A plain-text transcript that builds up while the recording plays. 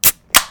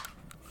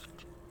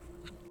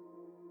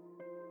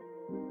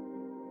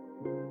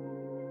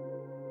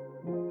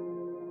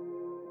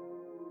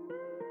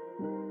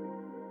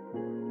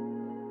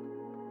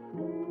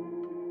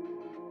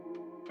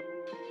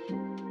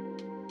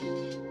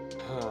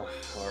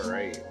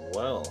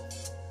Well,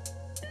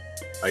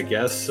 I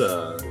guess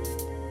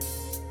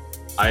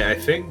I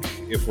think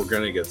if we're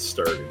gonna get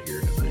started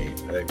here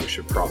tonight, I think we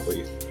should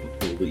probably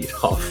lead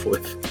off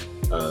with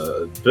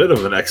a bit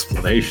of an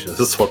explanation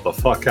as to what the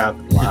fuck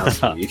happened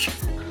last week.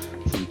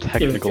 Some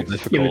technical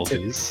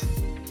difficulties.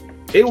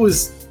 It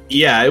was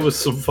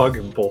some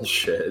fucking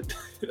bullshit.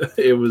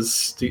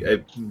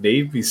 It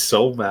made me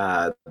so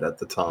mad at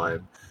the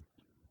time.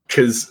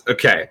 Because,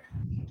 okay,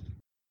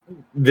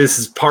 this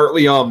is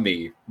partly on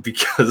me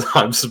because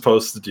I'm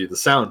supposed to do the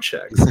sound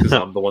checks because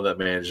I'm the one that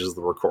manages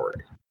the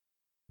recording.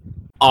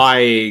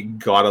 I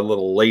got a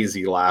little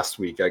lazy last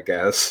week, I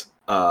guess,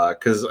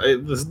 because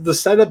the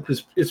setup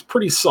is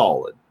pretty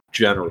solid,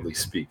 generally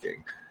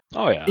speaking.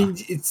 Oh yeah,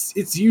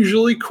 it's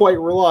usually quite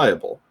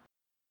reliable.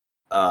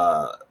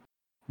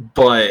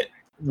 But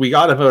we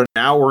got about an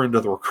hour into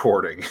the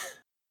recording.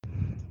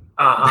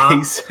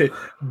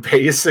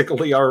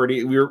 Basically,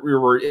 already we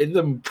were in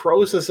the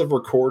process of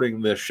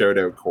recording the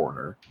shoutout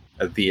corner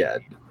at the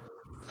end.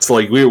 It's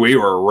like we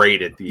were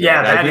right at the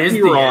end.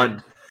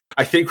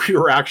 I think we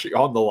were actually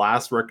on the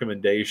last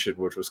recommendation,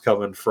 which was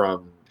coming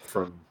from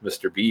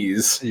Mr.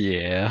 B's.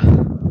 Yeah.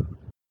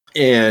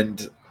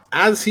 And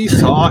as he's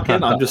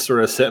talking, I'm just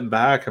sort of sitting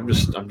back. I'm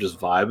just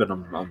vibing.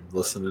 I'm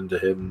listening to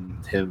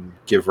him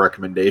give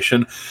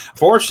recommendation.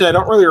 Fortunately, I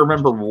don't really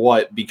remember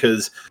what,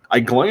 because I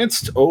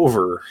glanced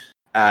over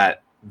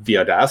at the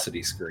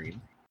Audacity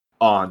screen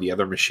on the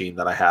other machine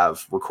that I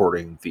have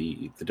recording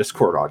the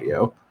Discord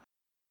audio,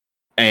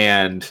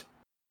 and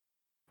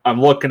I'm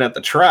looking at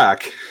the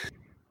track,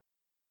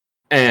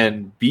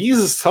 and Bees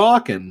is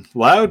talking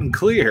loud and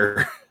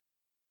clear.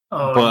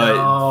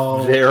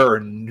 There are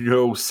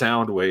no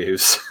sound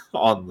waves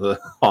on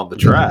the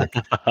track.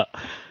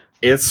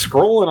 It's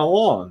scrolling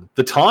along.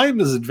 The time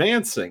is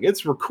advancing.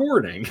 It's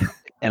recording,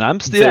 and I'm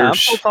still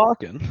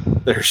talking.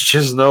 There's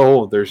just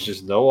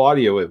no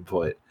audio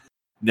input.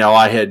 Now,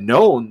 I had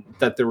known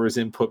that there was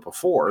input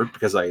before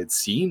because I had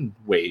seen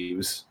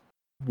waves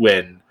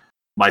when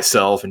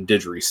myself and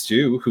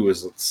Didgery who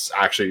was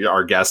actually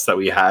our guest that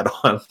we had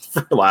on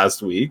for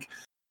last week,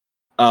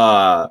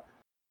 though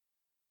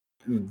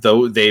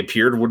they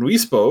appeared when we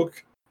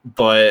spoke,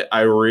 but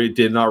I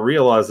did not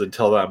realize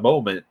until that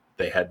moment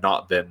they had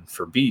not been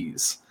for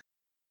Bees.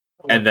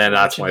 And then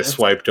that's when I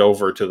swiped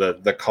over to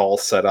the call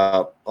set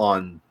up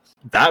on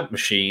that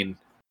machine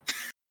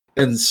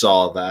and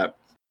saw that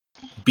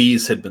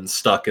Bees had been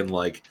stuck in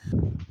like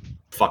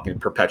fucking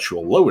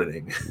perpetual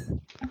loading.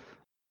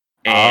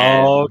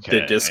 And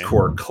the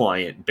Discord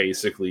client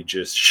basically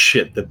just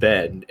shit the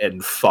bed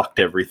and fucked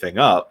everything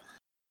up.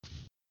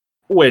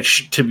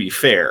 Which, to be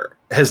fair,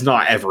 has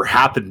not ever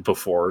happened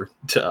before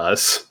to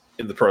us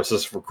in the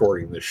process of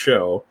recording this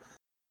show.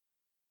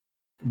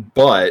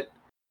 But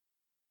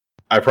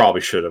I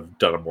probably should have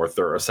done a more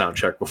thorough sound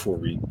check before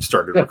we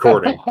started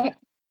recording.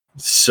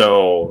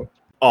 So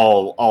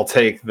I'll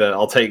take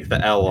the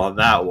L on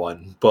that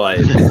one, but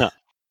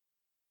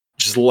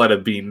just let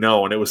it be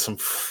known it was some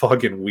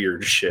fucking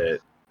weird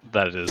shit.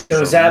 That is.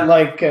 So is that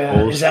like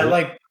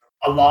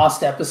a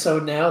lost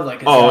episode now?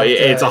 Like,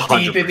 it's 100%.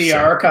 Deep in the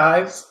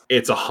archives.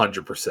 It's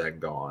 100%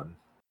 gone.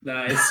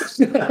 Nice.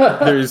 It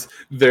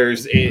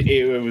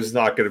was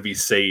not going to be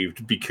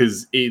saved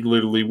because it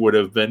literally would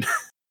have been.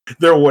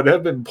 There would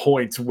have been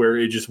points where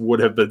it just would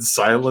have been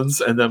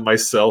silence, and then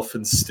myself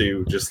and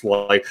Stu just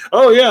like,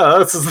 "Oh yeah,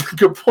 that's a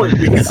good point."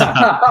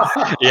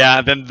 Yeah,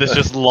 and then there's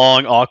just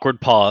long, awkward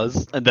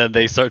pause, and then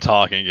they start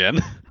talking again.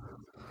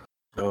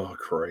 Oh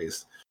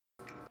Christ!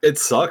 It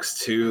sucks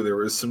too. There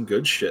was some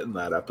good shit in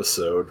that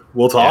episode.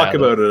 We'll talk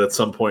about it at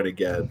some point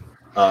again.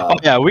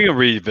 We can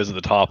revisit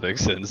the topic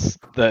since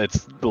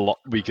it's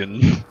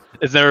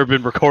never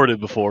been recorded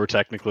before,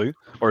 technically,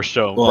 or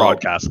shown,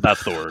 broadcast.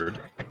 That's the word.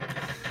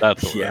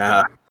 That's the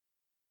word.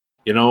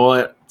 You know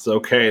what? It's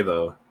okay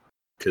though,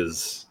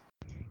 because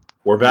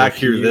we're back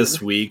here this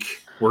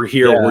week. We're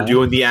here. Yeah. We're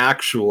doing the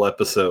actual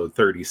episode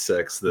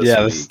 36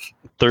 this week.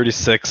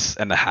 36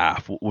 and a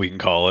half, we can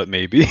call it,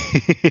 maybe.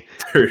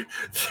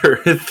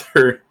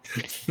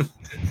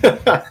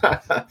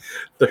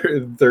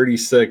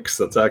 36.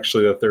 That's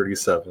actually a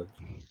 37.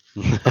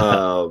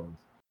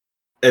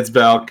 It's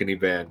Balcony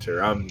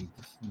Banter. I'm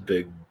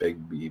Big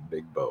B,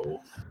 Big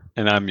Bo.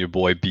 And I'm your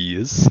boy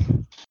Bees.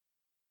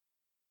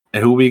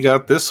 And who we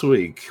got this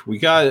week? We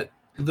got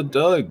the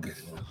Doug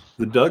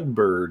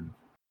Bird.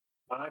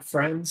 My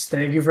friends,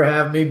 thank you for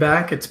having me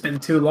back. It's been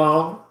too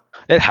long.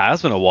 It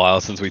has been a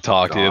while since we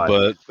talked to you,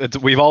 but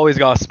we've always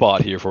got a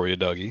spot here for you,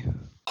 Dougie.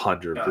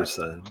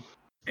 100%.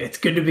 It's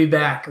good to be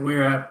back. We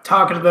were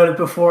talking about it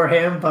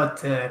beforehand, but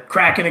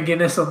cracking a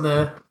Guinness on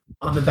the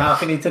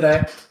balcony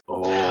today.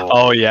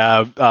 Oh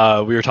yeah,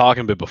 we were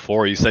talking a bit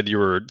before. You said you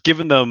were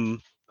giving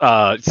them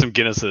some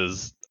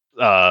Guinnesses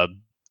a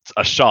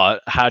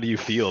shot. How do you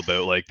feel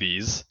about like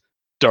these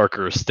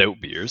darker stout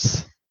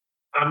beers?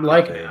 I'm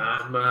liking it.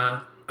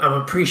 I'm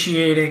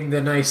appreciating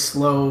the nice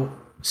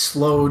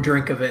slow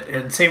drink of it,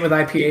 and same with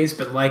IPAs,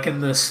 but liking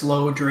the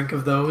slow drink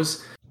of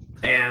those.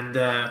 And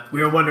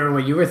we were wondering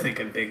what you were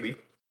thinking, Bigby.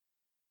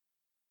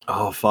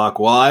 Oh fuck!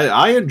 Well,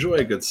 I enjoy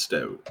a good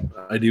stout.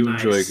 I do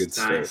enjoy a good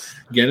stout.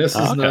 Guinness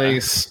is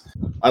nice.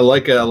 I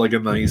like a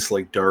nice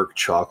like dark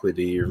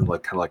chocolatey or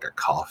like kind of like a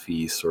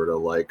coffee sort of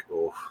like.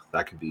 Oh,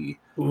 that could be.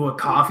 Ooh, a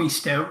coffee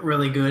stout,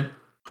 really good.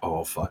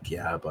 Oh fuck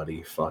yeah,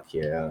 buddy! Fuck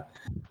yeah!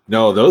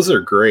 No, those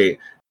are great.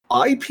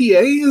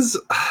 IPAs,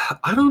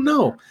 I don't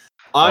know.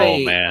 Oh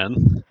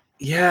man.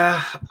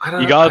 Yeah, I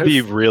don't. You gotta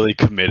be really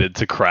committed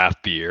to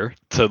craft beer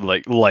to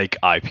like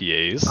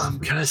IPAs. I'm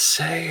gonna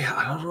say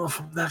I don't know if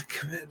I'm that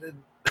committed.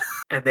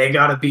 And they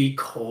gotta be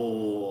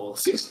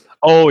cold.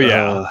 Oh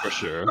yeah, for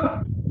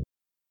sure.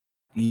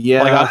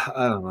 Yeah,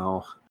 I don't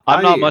know.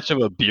 I'm not much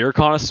of a beer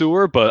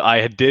connoisseur, but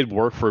I did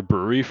work for a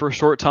brewery for a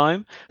short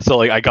time, so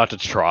like I got to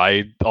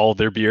try all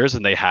their beers,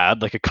 and they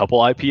had like a couple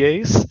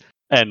IPAs,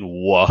 and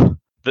whoa,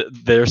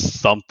 there's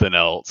something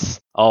else.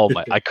 Oh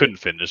my, I couldn't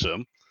finish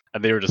them.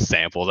 And they were just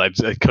samples. I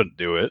couldn't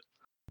do it.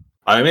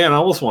 I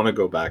almost want to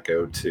go back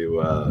out to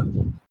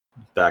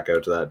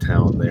that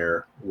town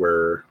there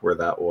where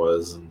that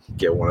was and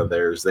get one of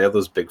theirs. They have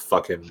those big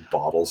fucking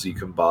bottles you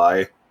can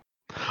buy.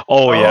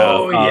 Oh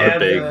yeah, the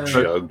big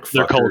jug.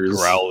 They're called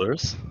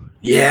growlers.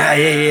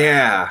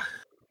 Yeah.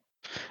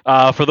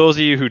 For those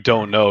of you who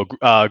don't know,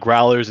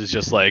 growlers is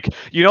just like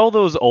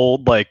those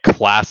old like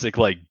classic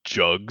like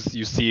jugs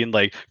you see in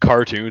like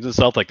cartoons and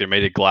stuff. Like they're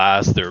made of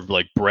glass. They're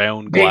like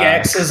brown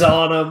glass. Big X's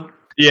on them.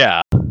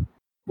 Yeah.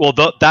 Well,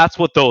 that's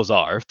what those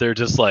are. They're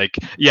just like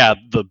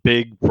the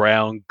big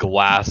brown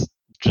glass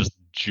just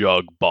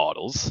jug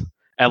bottles,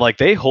 and like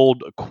they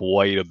hold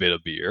quite a bit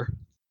of beer.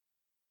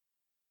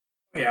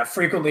 Yeah,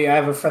 frequently I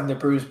have a friend that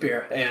brews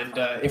beer, and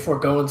if we're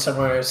going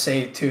somewhere,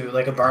 say to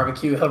like a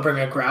barbecue, he'll bring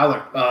a growler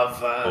of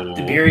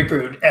the beer he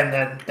brewed, and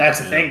then that's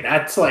the thing.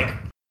 That's like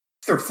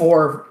for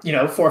 4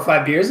 or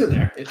 5 beers in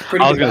there. It's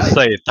pretty. I was gonna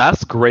say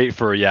that's great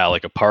for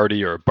like a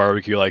party or a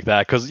barbecue like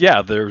that, because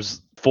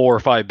there's 4 or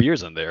 5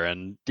 beers in there,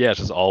 and it's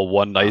just all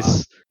one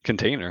nice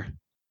container.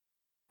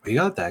 We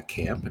got that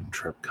camping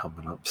trip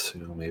coming up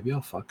soon. Maybe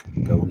I'll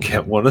fucking go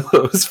get one of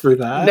those for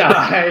that.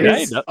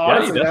 Nice.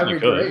 Awesome.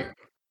 That'd be great.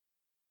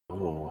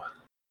 Oh,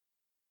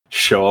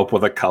 show up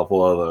with a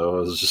couple of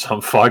those. Just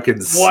I'm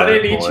fucking one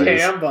in each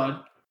hand, bud.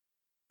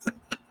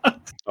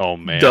 Oh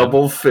man,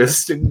 double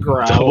fisting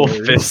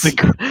growlers.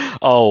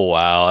 Oh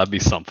wow, that'd be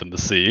something to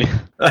see.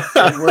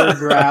 We're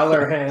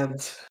growler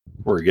hands.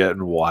 We're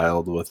getting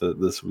wild with it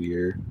this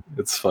year.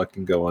 It's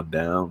fucking going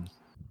down.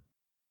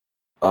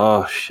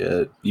 Oh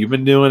shit! You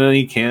been doing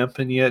any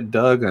camping yet,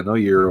 Doug? I know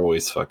you're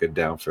always fucking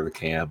down for the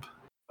camp.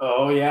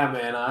 Oh yeah,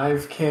 man!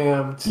 I've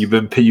camped. You've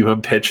been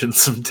pitching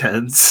some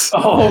tents.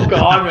 Oh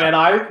god, man!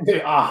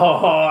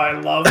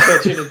 I love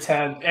pitching a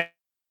tent. And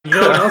you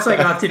know what else I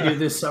got to do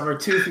this summer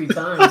 2-3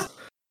 times?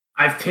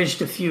 I've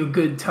pitched a few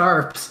good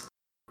tarps,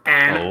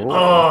 and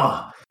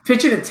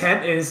pitching a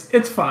tent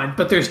it's fine,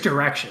 but there's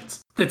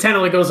directions. The tent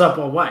only goes up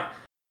one way.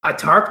 A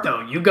tarp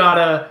though, you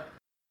gotta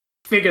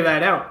figure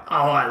that out.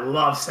 Oh, I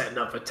love setting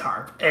up a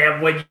tarp.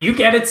 And when you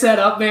get it set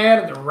up, man,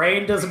 and the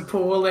rain doesn't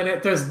pool in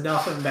it, there's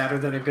nothing better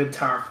than a good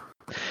tarp.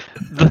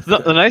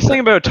 The nice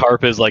thing about a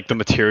tarp is like the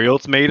material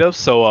it's made of.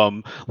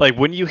 So like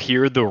when you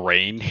hear the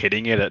rain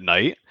hitting it at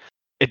night,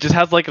 it just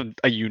has like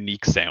a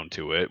unique sound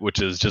to it, which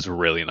is just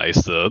really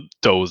nice to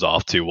doze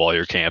off to while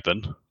you're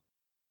camping.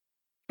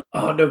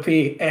 Oh, no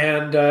pee.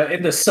 And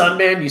in the sun,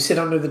 man, you sit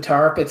under the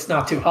tarp. It's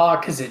not too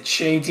hot because it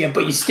shades you,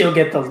 but you still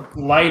get the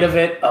light of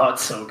it. Oh,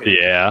 it's so good.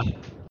 Yeah.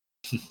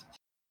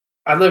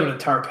 I live in a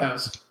tarp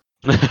house.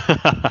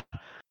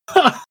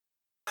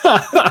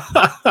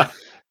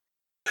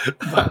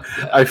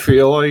 I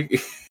feel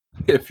like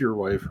if your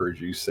wife heard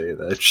you say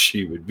that,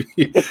 she would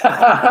be...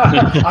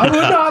 I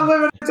would not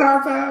live in a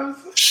tarp house.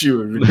 She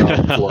would be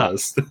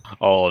nonplussed.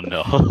 Oh,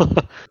 no.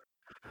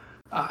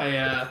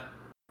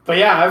 But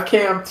yeah, I've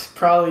camped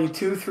probably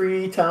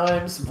 2-3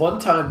 times. One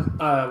time,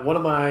 one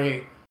of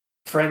my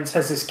friends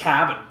has this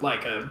cabin,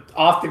 like a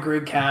off the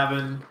grid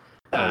cabin,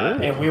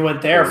 and we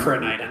went there for a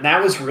night, and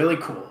that was really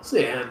cool.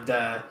 And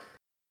that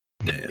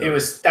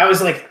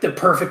was like the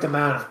perfect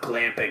amount of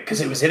glamping because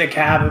it was in a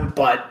cabin,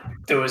 but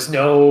there was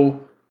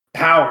no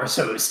power,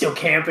 so it was still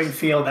camping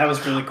feel. That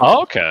was really cool.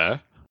 Oh, okay.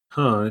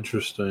 Huh,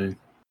 interesting.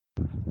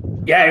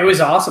 Yeah, it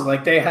was awesome.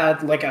 Like they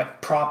had like a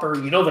proper,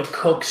 the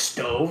cook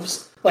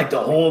stoves. Like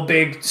the whole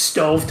big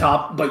stove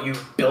top, but you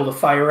build a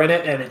fire in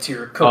it, and it's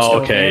your cook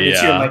stove, and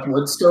it's your like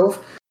wood stove.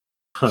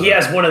 Huh. He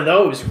has one of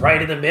those right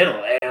in the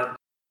middle, and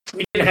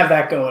we didn't have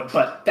that going,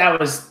 but that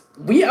was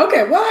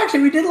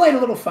actually we did light a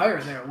little fire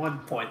in there at one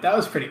point. That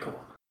was pretty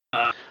cool.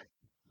 But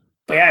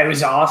yeah, it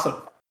was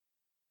awesome.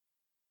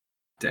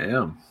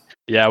 Damn.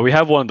 Yeah, we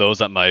have one of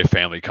those at my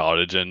family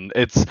cottage, and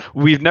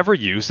we've never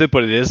used it,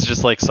 but it is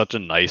just like such a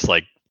nice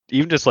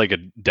even just like a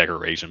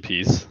decoration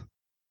piece.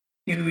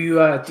 Do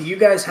you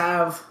guys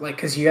have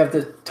because you have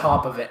the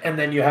top of it and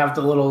then you have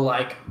the little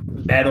like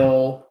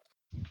metal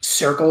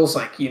circles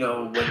when you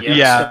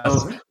have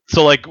stove?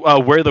 So like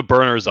where the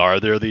burners are,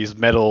 there are these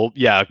metal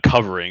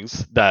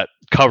coverings that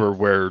cover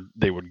where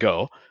they would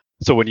go.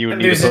 So when you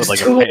need to put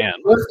like a pan,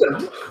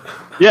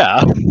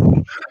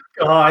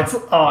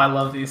 I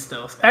love these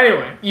stills.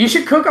 Anyway, you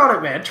should cook on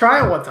it, man.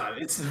 Try it one time.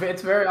 It's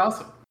very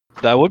awesome.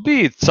 That would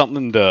be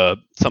something to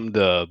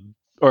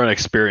or an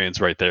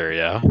experience right there.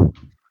 Yeah.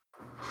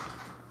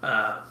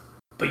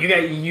 But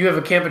you have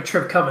a camping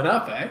trip coming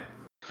up, eh?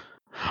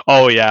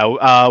 Oh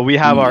yeah. We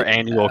have our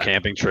annual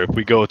camping trip.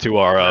 We go to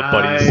our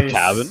buddy's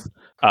cabin.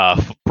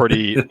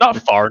 Pretty not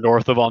far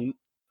north of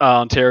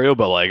Ontario,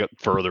 but like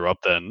further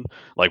up than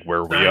like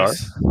where we are.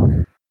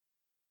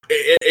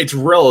 It's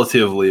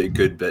relatively a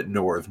good bit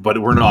north, but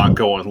we're not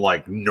going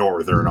like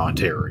northern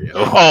Ontario.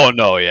 Oh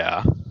no,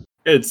 yeah.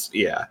 No,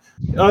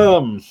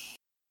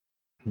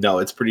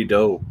 it's pretty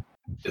dope.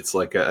 It's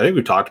like I think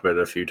we talked about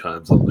it a few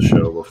times on the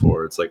show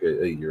before. It's like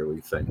a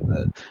yearly thing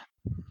that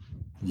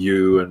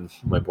you and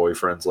my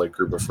boyfriend's like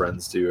group of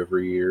friends do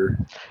every year.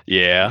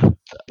 Yeah.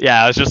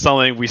 It's just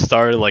something we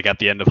started like at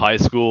the end of high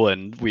school,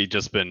 and we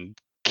just been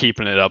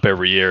keeping it up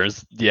every year.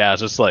 It's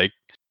just like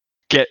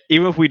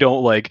even if we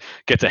don't like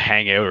get to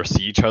hang out or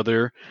see each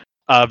other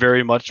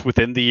very much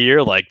within the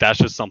year, like that's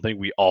just something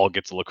we all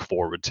get to look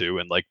forward to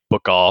and like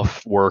book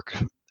off work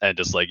and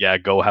just like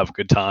go have a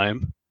good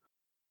time.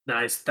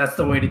 Nice. That's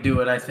the way to do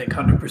it, I think,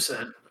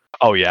 100%.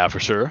 Oh yeah, for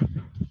sure.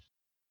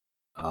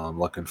 I'm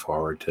looking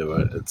forward to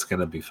it. It's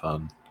gonna be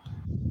fun.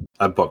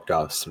 I booked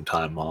off some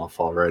time off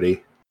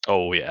already.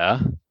 Oh yeah.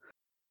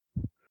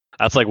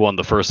 That's like one of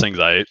the first things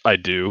I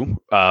do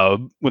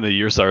when the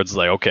year starts.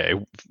 Like, okay,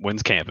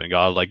 when's camping?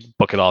 Gotta like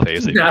book it off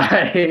ASAP.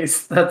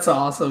 Nice. That's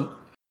awesome.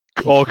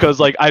 Well, because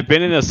like I've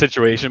been in a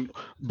situation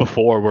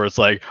before where it's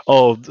like,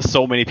 oh,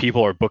 so many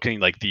people are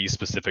booking like these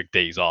specific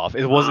days off.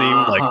 It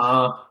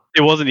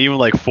wasn't even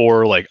like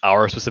for like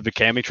our specific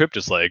camping trip.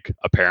 Just like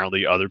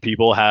apparently other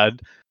people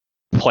had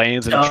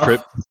plans and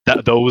trips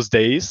those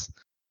days.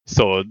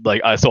 So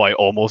like I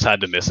almost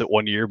had to miss it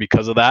one year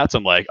because of that. So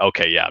I'm like,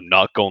 okay, yeah, I'm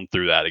not going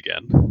through that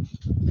again.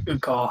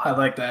 Good call. I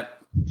like that.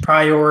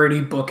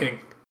 Priority booking.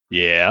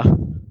 Yeah.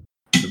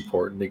 It's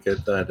important to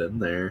get that in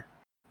there.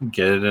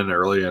 Get it in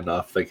early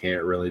enough they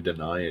can't really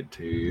deny it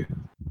to you.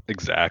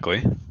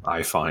 Exactly.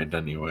 I find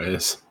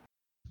anyways.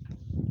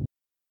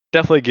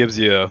 Definitely gives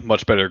you a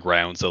much better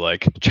ground to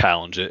like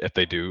challenge it if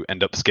they do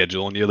end up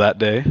scheduling you that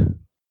day.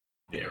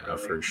 Yeah,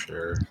 for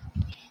sure.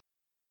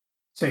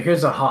 So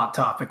here's a hot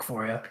topic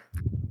for you.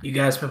 You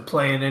guys been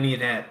playing any of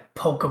that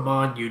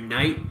Pokemon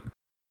Unite?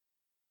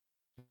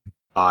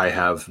 I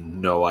have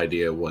no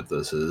idea what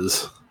this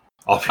is.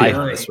 I'll be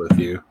honest with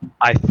you.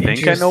 I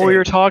think I know what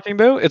you're talking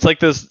about. It's like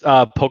this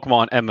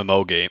Pokemon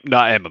MMO game.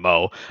 Not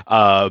MMO.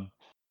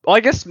 Well, I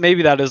guess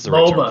maybe that is the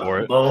right term for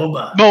it.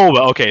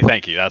 MOBA. Okay,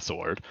 thank you. That's the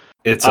word.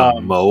 It's a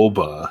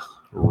MOBA.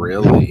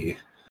 Really?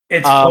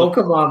 It's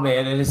Pokemon,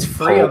 man, and it's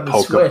free on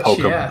the Switch.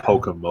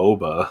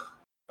 Pokemoba.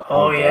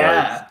 Oh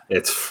yeah.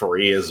 It's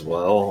free as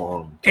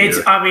well.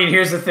 Here's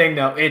the thing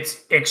though.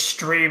 It's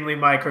extremely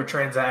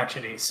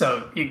microtransaction-y.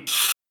 So you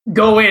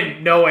go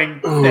in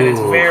knowing that it's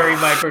very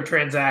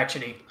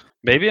microtransaction-y.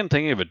 Maybe I'm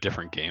thinking of a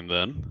different game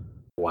then.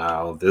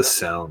 Wow, this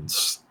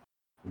sounds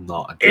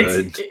not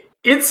good.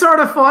 It's sort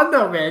of fun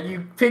though, man.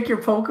 You pick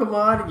your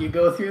Pokemon and you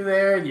go through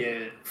there and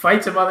you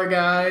fight some other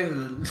guys.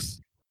 And...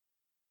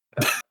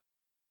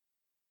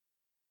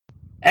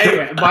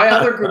 Anyway, my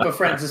other group of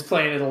friends is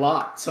playing it a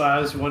lot, so I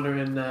was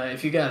wondering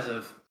if you guys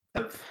have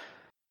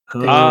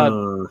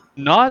I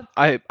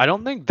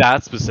don't think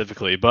that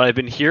specifically, but I've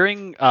been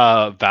hearing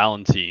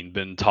Valentine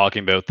been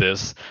talking about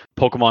this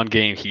Pokemon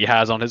game he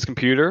has on his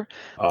computer.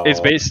 Oh.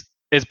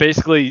 It's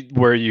basically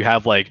where you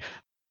have like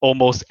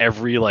almost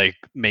every like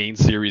main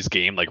series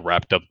game like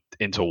wrapped up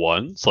into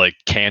one. It's like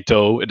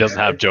Kanto. It doesn't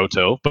have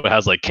Johto, but it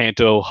has like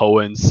Kanto,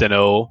 Hoenn,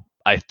 Sinnoh.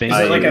 I think. Is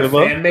it like a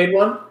fan-made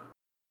one?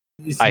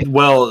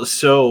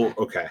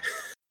 Okay.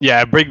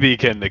 Yeah, Brigby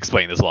can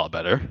explain this a lot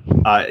better.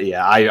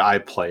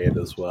 I play it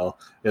as well.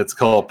 It's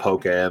called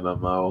Poke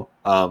MMO.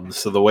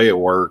 So the way it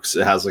works,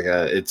 it has like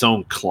its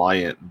own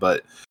client,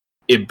 but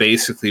it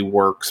basically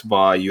works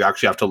by you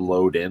actually have to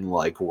load in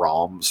like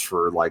ROMs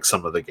for like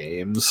some of the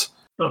games.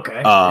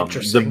 Okay.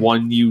 The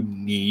one you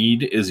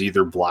need is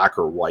either black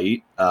or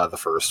white, the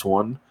first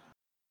one.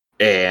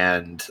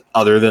 And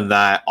other than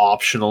that,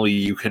 optionally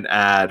you can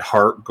add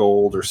Heart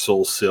Gold or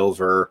Soul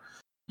Silver.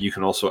 You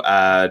can also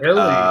add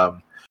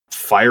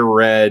Fire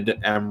Red,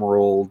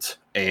 Emerald,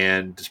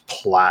 and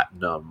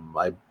Platinum,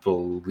 I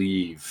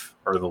believe,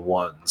 are the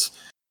ones.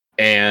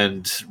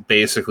 And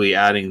basically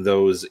adding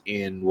those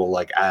in will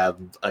like add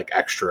like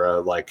extra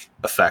like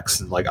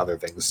effects and like other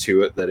things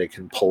to it that it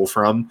can pull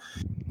from.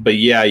 But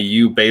yeah,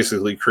 you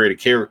basically create a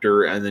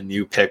character and then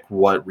you pick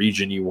what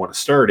region you want to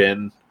start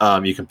in.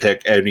 You can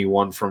pick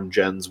anyone from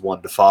gens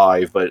 1 to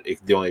 5, but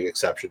the only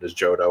exception is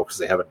Johto because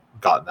they haven't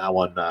gotten that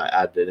one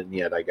added in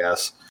yet, I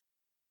guess.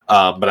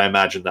 But I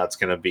imagine that's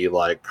going to be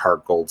like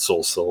Heart Gold,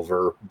 Soul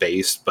Silver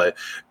based. But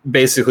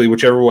basically,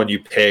 whichever one you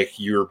pick,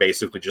 you're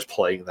basically just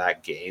playing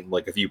that game.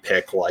 Like if you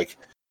pick like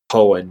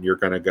Hoenn, you're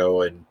going to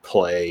go and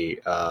play,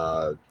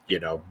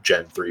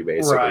 Gen 3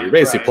 basically. You're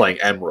basically playing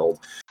Emerald.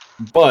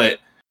 But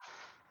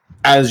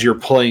as you're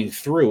playing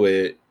through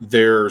it,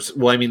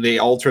 they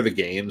alter the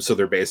game, so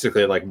they're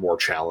basically like more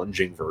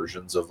challenging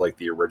versions of like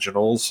the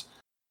originals,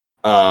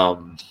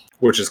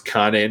 which is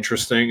kind of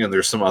interesting. And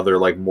there's some other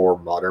like more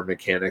modern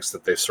mechanics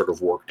that they've sort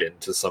of worked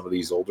into some of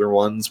these older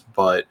ones,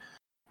 but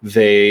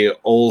they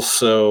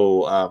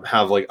also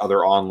have like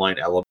other online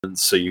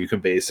elements, so you can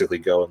basically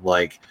go and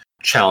like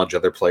challenge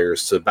other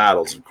players to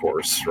battles, of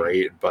course,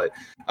 right? But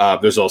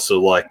there's also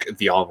like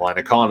the online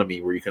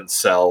economy where you can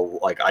sell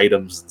like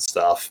items and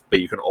stuff, but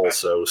you can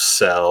also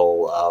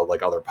sell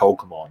like other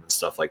Pokemon and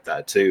stuff like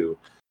that too.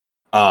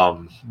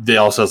 They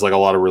also has like a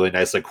lot of really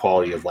nice like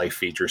quality of life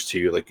features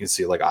too. Like you can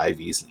see like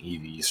IVs and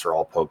EVs for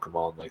all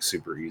Pokemon like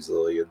super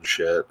easily and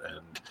shit.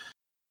 And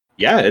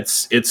yeah,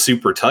 it's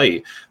super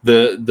tight.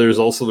 There's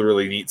also the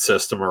really neat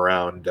system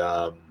around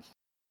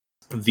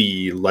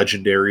the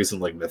legendaries and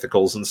like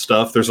mythicals and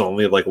stuff. There's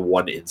only like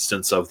one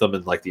instance of them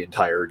in like the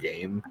entire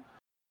game.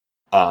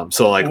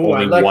 So like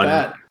only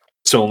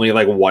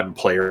one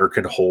player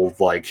can hold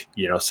like,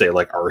 you know, say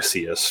like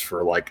Arceus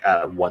for like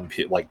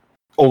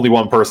only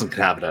one person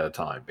can have it at a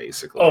time,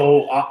 basically.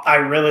 Oh, I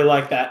really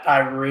like that.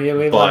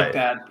 Like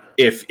that.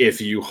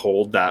 If you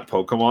hold that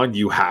Pokemon,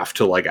 you have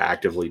to like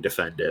actively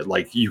defend it.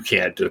 Like you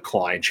can't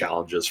decline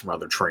challenges from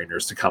other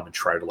trainers to come and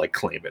try to like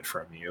claim it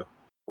from you.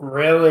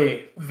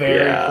 Really?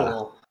 Very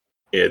cool.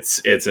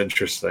 It's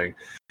interesting.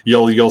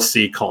 You'll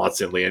see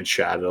constantly in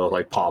chat, it'll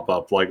like pop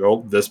up like,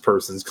 oh, this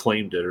person's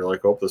claimed it, or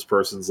like, oh, this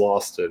person's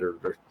lost it, or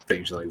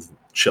things like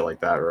shit like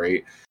that,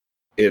 right?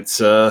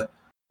 It's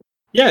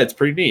it's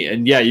pretty neat.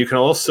 And yeah, you can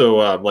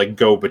also like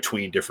go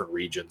between different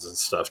regions and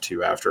stuff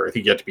too after. I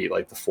think you have to be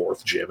like the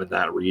 4th gym in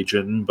that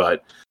region,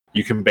 but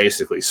you can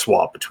basically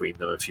swap between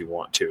them if you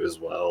want to as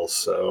well.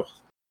 So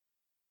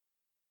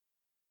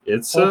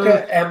it's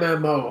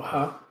MMO,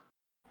 huh?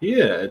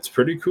 Yeah, it's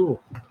pretty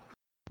cool.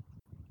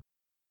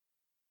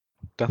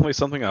 Definitely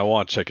something I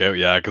want to check out,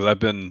 yeah, because I've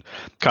been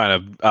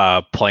kind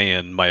of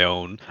playing my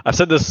own. I've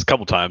said this a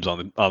couple times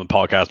on the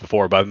podcast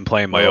before, but I've been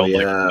playing my own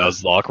like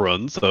Nuzlocke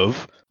runs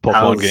of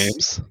Pokemon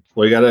games.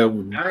 We got a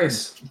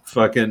nice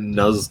fucking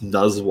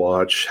Nuz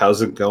watch.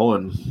 How's it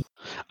going?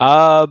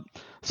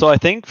 So I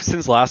think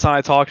since last time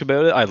I talked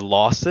about it, I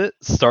lost it,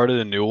 started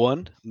a new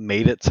one,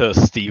 made it to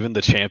Steven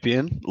the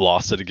Champion,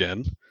 lost it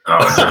again.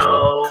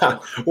 Oh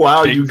no!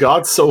 Wow, you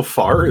got so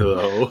far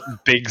though.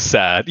 Big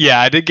sad.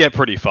 Yeah, I did get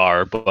pretty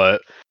far,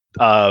 but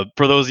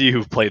for those of you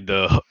who've played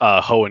the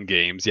Hoenn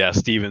games, yeah,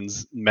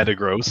 Steven's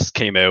Metagross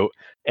came out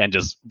and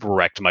just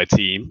wrecked my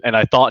team. And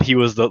I thought he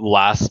was the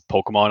last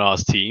Pokemon on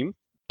his team,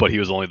 but he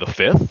was only the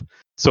 5th.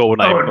 So when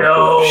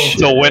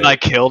when I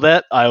killed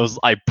it, I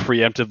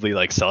preemptively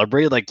like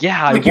celebrated, like,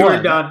 yeah, I won. You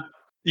were done.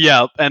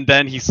 Yeah, and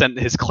then he sent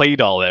his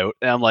Claydol out,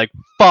 and I'm like,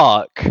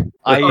 fuck,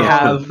 I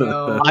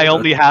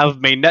only have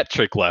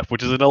Manectric left,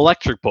 which is an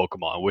electric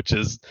Pokemon, which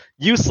is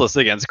useless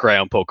against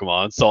ground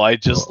Pokemon, so I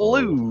just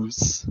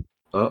lose.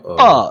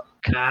 Fuck.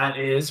 That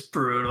is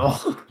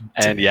brutal.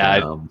 And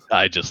yeah,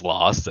 I just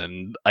lost,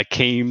 and I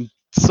came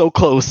so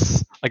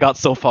close. I got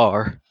so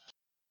far.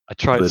 I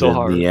tried so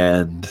hard. In the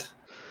end,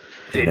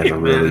 it never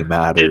really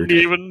mattered. It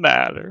didn't even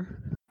matter.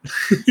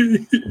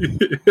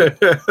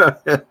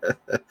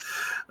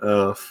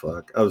 Oh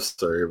fuck, I'm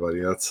sorry buddy,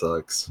 that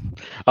sucks.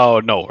 Oh,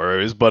 no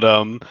worries. But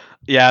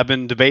yeah, I've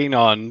been debating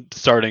on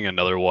starting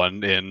another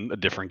one in a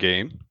different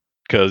game,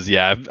 because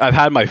yeah, I've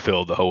had my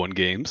fill of the Hoenn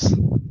games.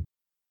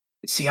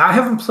 See, I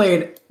haven't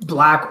played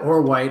Black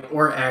or White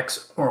or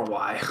X or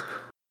Y.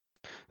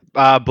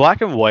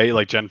 Black and White,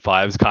 like Gen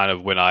 5 is kind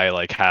of when I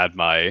like had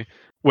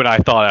when I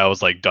thought I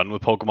was like done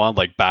with Pokemon,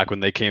 like back when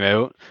they came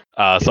out.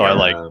 So I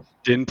like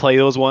didn't play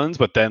those ones,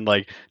 but then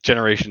like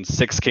Generation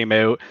 6 came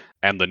out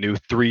and the new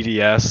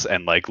 3DS,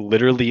 and like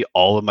literally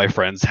all of my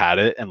friends had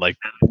it, and like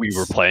we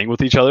were playing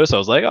with each other. So I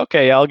was like,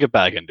 okay, I'll get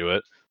back into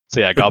it.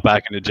 So yeah, I got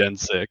back into Gen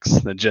 6,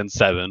 then Gen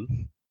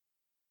 7.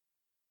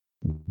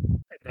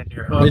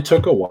 It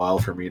took a while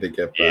for me to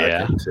get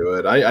back into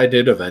it. I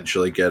did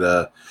eventually get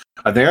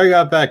I think I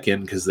got back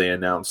in because they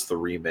announced the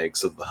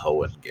remakes of the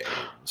Hoenn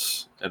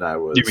games, and I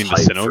was. Do you mean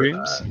the Sinnoh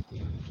games?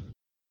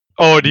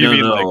 Oh, do you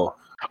mean like?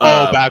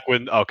 Oh, back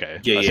when? Okay.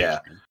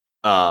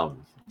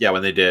 Yeah,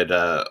 when they did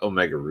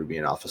Omega Ruby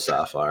and Alpha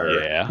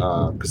Sapphire.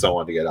 Yeah. Because I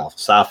wanted to get Alpha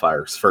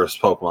Sapphire's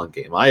first Pokemon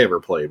game I ever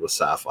played was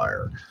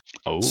Sapphire.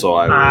 Oh. So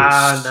I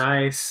was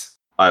nice.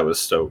 I was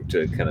stoked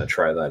to kind of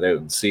try that out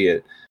and see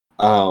it.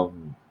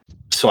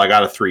 So I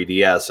got a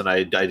 3DS, and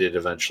I did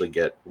eventually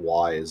get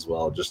Y as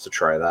well, just to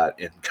try that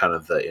in kind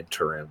of the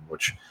interim.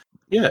 Which,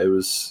 yeah, it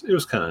was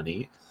kind of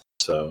neat.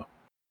 So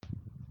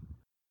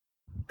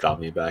got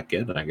me back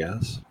in, I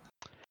guess.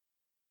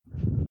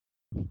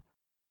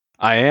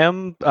 I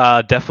am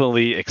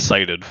definitely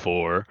excited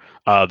for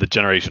the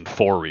Generation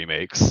 4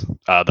 remakes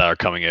that are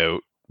coming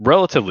out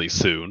relatively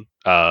soon.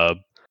 I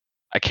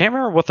can't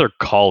remember what they're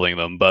calling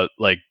them, but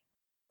like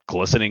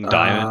Glistening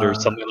Diamond or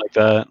something like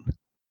that.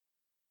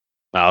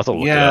 I'll have to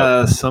look it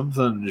up.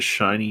 Something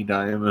Shiny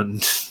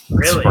Diamond,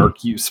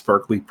 really?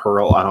 Sparkly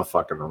Pearl. I don't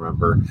fucking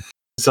remember.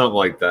 Something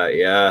like that.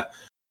 Yeah.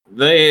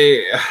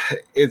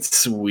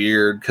 It's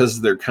weird because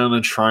they're kind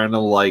of trying to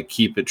like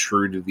keep it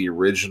true to the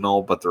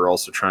original, but they're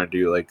also trying to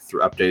do like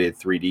updated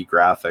 3D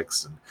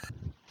graphics, and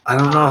I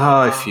don't know how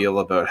I feel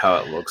about how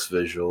it looks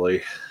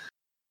visually.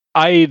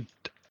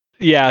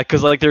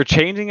 Because like they're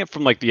changing it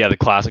from like the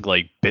classic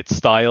like bit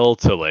style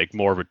to like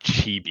more of a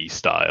chibi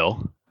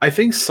style. I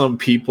think some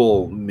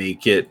people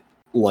make it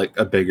like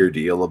a bigger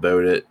deal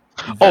about it.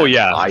 Oh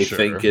yeah, I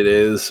think it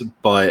is,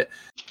 but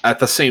at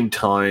the same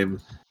time,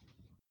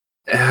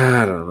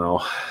 I don't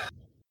know.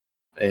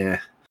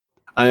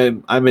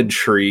 I'm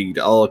intrigued.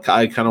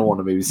 I kind of want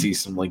to maybe see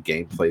some like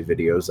gameplay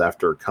videos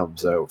after it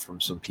comes out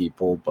from some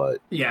people, but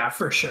yeah,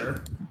 for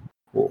sure.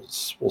 We'll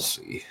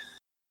see.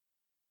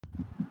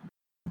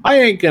 I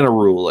ain't gonna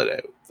rule it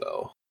out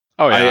though.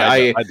 Oh yeah,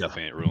 I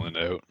definitely ain't ruling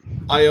it out.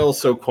 I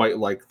also quite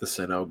like the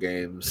Sinnoh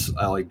games.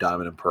 I like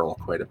Diamond and Pearl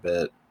quite a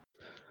bit.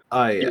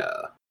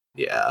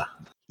 Yeah.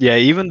 Yeah,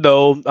 even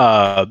though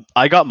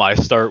I got my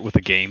start with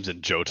the games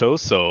in Johto,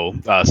 so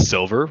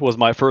Silver was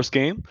my first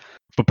game.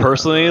 But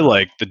personally,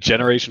 like the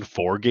Generation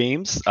 4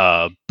 games,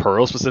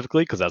 Pearl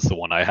specifically, because that's the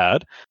one I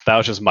had, that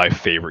was just my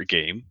favorite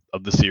game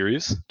of the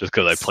series, just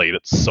because I played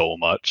it so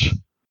much.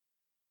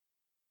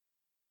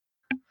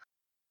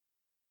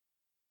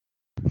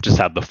 Just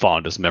had the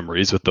fondest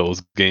memories with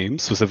those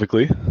games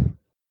specifically.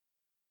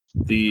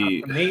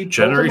 The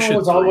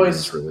Generation 3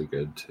 is really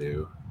good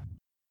too.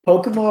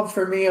 Pokemon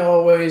for me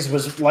always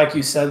was, like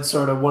you said,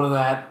 sort of one of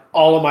that,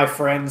 all of my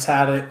friends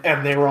had it,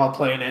 and they were all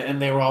playing it, and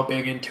they were all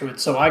big into it,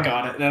 so I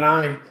got it, and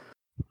I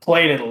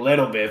played it a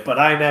little bit, but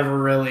I never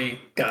really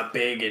got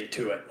big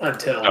into it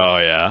until... Oh,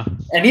 yeah.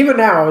 And even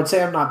now, I would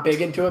say I'm not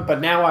big into it, but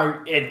now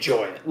I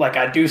enjoy it. Like,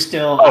 I do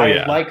still...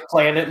 like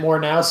playing it more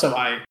now, so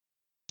I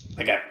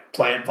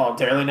play it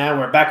voluntarily now,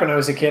 where back when I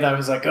was a kid, I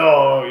was like,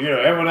 oh,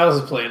 everyone else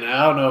is playing it.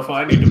 I don't know if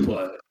I need to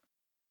play it.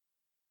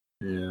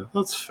 Yeah,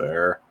 that's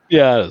fair.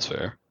 Yeah, that's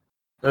fair.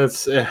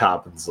 It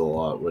happens a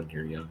lot when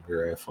you're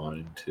younger, I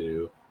find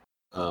too.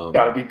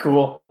 Gotta be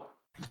cool.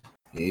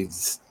 You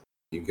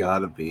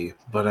gotta be,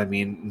 but I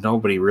mean,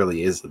 nobody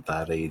really is at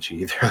that age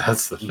either.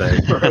 That's the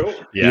thing.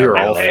 You're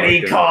all at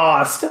any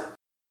cost.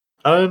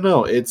 I don't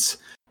know.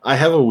 I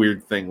have a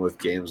weird thing with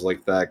games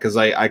like that because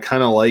I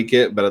kind of like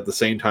it, but at the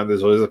same time,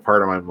 there's always a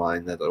part of my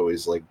mind that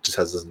always like just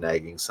has this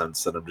nagging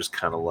sense that I'm just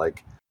kind of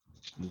like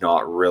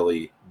not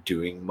really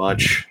doing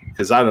much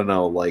because I don't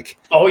know, like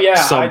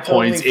some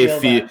points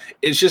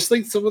it's just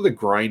like some of the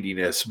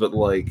grindiness, but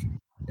like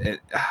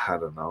I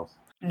don't know.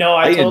 No,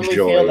 I totally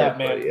feel that,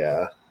 man.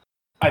 Yeah,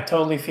 I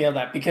totally feel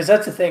that because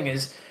that's the thing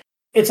is,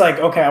 it's like,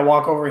 okay, I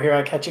walk over here,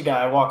 I catch a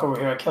guy, I walk over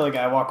here, I kill a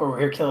guy, I walk over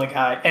here, kill a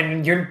guy,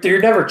 and you're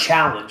never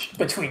challenged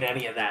between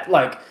any of that.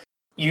 Like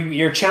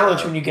you're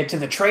challenged when you get to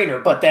the trainer,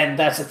 but then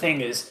that's the thing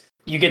is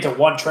you get to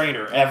one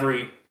trainer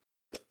every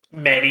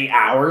many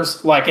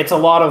hours. Like it's a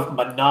lot of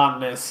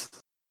monotonous.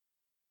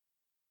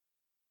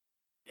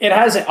 It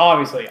has it.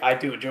 Obviously, I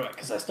do enjoy it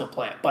because I still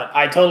play it. But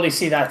I totally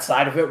see that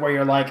side of it where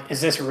you're like,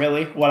 is this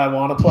really what I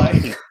want to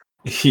play?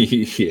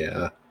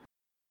 Yeah.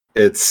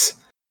 I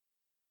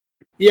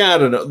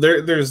don't know.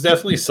 There's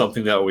definitely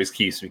something that always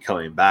keeps me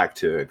coming back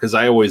to it because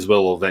I always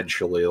will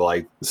eventually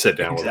like sit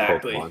down with a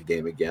Pokemon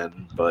game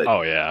again. But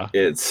I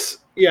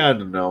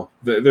don't know.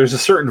 There's a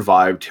certain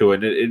vibe to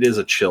it. It is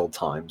a chill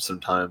time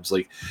sometimes.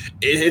 Like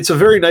it's a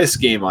very nice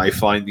game I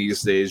find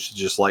these days.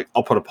 Just like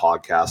I'll put a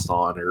podcast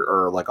on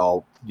or like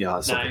I'll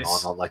have something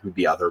on like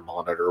maybe other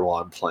monitor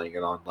while I'm playing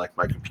it on like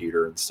my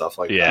computer and stuff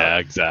like that. Yeah,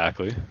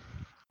 exactly.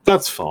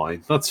 That's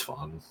fine. That's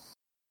fun.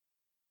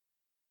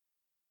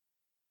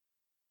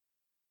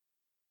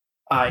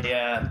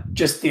 I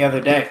just the other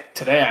day,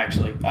 today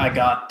actually, I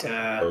got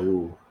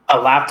a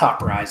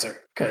laptop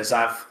riser because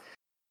I've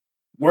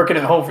working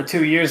at home for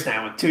 2 years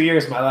now. In 2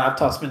 years, my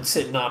laptop's been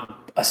sitting on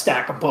a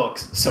stack of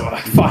books, so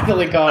I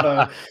finally got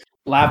a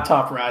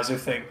laptop riser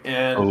thing,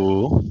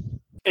 and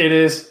it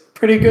is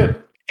pretty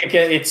good.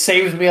 It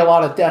saves me a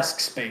lot of desk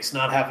space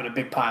not having a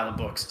big pile of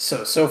books.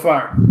 So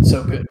far,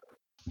 so good.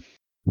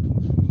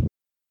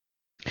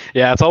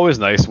 Yeah, it's always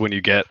nice when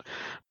you get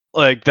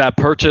like that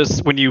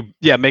purchase when you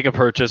make a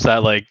purchase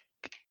that like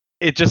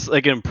it just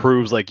like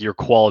improves like your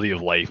quality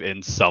of life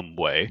in some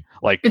way.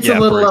 Like it's a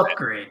little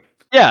upgrade.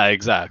 Yeah,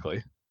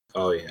 exactly.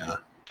 Oh yeah,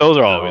 those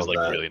are always like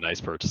really nice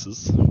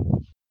purchases.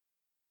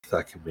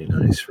 That can be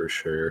nice for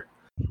sure.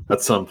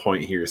 At some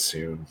point here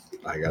soon,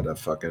 I gotta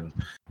fucking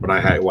when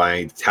I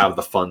have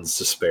the funds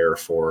to spare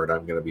for it,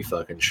 I'm gonna be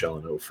fucking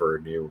shelling out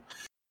for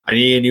I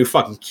need a new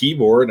fucking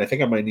keyboard, and I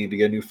think I might need to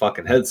get a new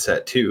fucking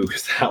headset too,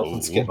 because that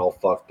one's getting all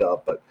fucked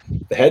up. But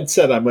the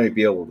headset I might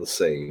be able to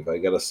save. I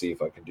gotta see if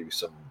I can do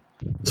some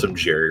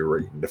jerry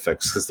rigging to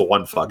fix because the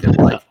one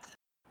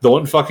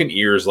fucking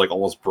ear is like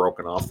almost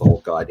broken off the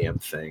whole goddamn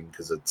thing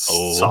because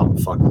it's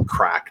something fucking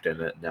cracked in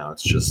it. Now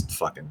it's just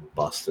fucking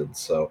busted.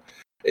 So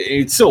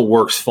it still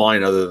works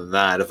fine. Other than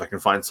that, if I can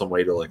find some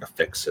way to like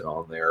affix it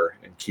on there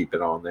and keep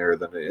it on there,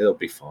 then it'll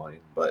be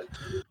fine. But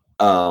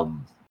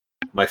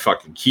my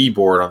fucking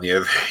keyboard, on the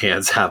other hand,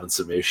 is having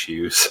some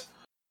issues.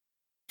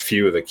 A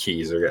few of the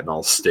keys are getting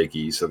all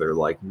sticky, so they're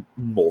like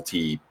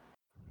multi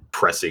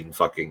pressing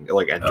fucking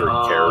like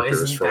entering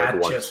characters isn't for like that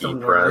one just the key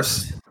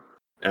worst? press,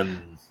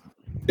 and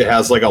it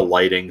has like a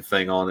lighting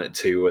thing on it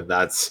too, and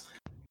that's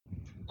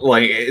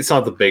like it's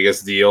not the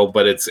biggest deal,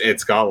 but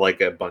it's got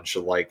like a bunch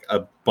of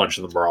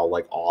them are all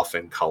like off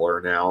in color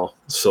now,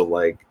 so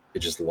like it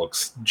just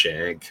looks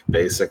jank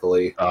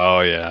basically. Oh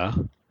yeah.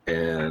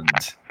 And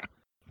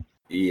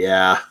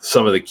yeah,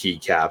 some of the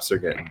keycaps are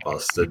getting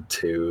busted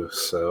too,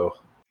 so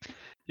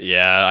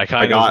Yeah, I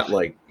got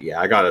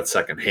it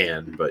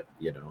secondhand, but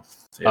you know,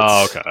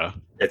 okay.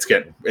 it's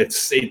getting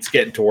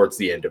towards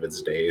the end of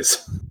its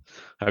days.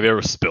 Have you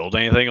ever spilled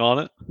anything on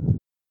it?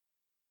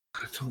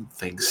 I don't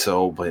think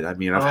so, but I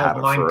mean, I've Oh had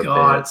it my for a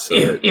god! bit.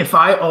 So If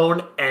I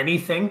own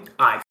anything,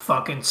 I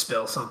fucking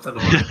spill something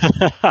on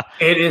it.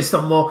 It is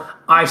the most.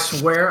 I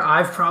swear,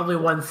 I've probably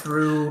went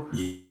through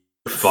you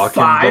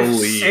fucking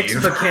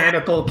 5-6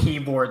 mechanical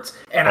keyboards,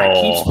 and I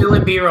keep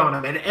spilling beer on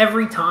them. And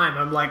every time,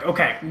 I'm like,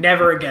 okay,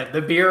 never again.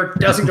 The beer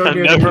doesn't go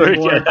near Never the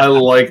keyboard. again. I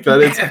like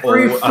that it's I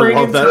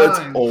love that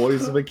time. it's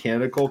always a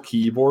mechanical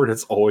keyboard.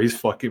 It's always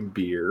fucking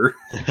beer.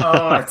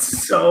 Oh,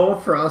 it's so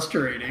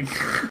frustrating.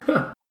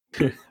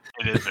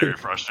 It is very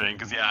frustrating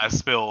because I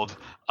spilled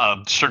a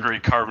sugary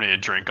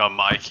carbonated drink on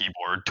my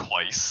keyboard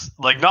twice.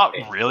 Like not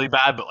really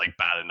bad, but like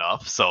bad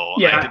enough. So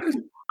Yeah.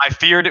 I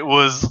feared it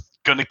was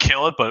gonna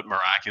kill it, but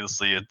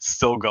miraculously it's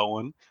still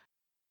going.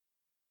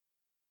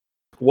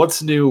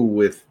 What's new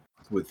with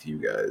you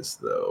guys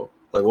though?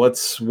 Like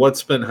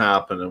what's been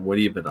happening? What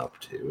have you been up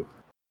to?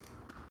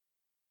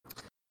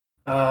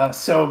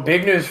 So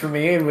big news for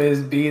me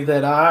would be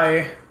that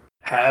I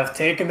have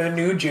taken a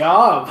new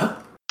job.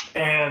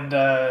 And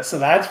so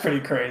that's pretty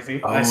crazy.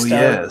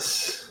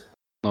 Yes.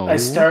 I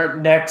start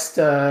next.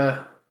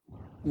 No,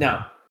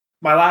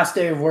 my last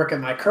day of work at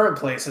my current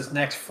place is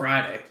next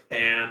Friday,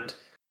 and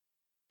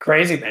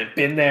crazy man.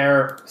 Been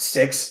there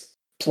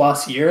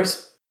 6+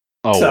 years.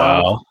 Oh so,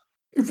 wow!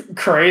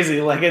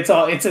 Crazy. Like it's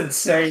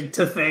insane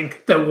to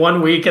think that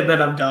 1 week and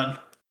then I'm done.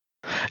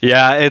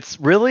 Yeah, it's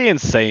really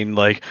insane.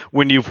 Like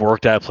when you've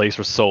worked at a place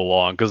for so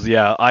long. Because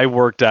I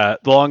worked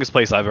at the longest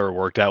place I've ever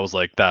worked at was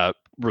like that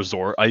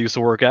resort I used to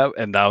work at,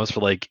 and that was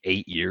for like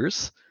 8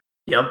 years.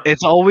 Yep.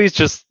 It's always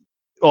just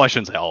I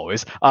shouldn't say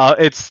always.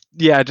 It's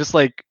just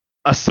like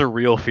a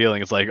surreal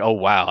feeling. It's like, oh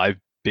wow, I've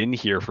been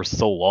here for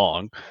so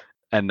long,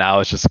 and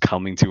now it's just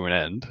coming to an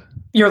end.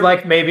 You're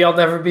like, maybe I'll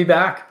never be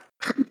back.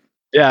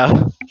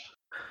 Yeah.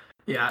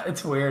 Yeah,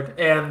 it's weird.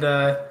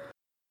 And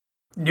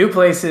new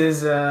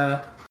places,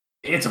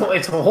 it's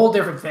a whole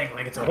different thing.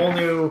 Like it's a whole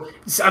new.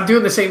 I'm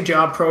doing the same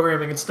job,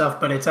 programming and stuff,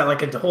 but it's at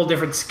like a whole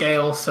different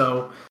scale.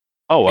 So.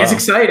 Oh wow. It's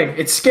exciting.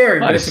 It's scary,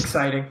 Nice. but it's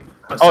exciting.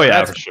 Oh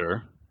yeah, for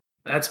sure.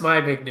 That's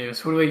my big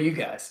news. What about you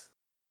guys?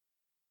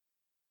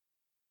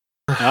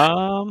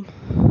 You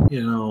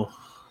know,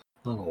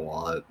 not a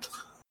lot.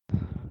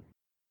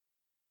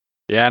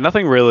 Yeah,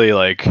 nothing really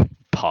like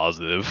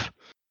positive.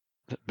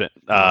 But,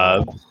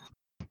 Oh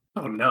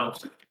no.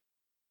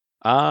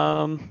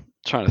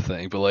 trying to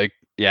think, but like,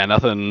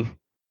 nothing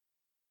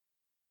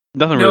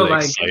really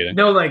exciting.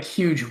 No, like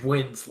huge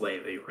wins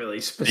lately, really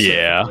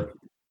specifically.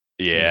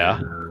 Yeah.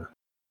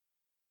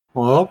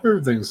 Well, I hope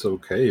everything's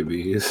okay,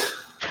 Bees.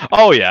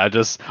 Oh yeah, I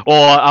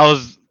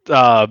was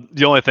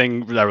the only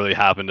thing that really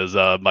happened is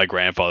my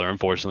grandfather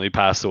unfortunately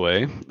passed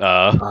away.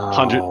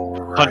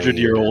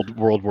 100-year-old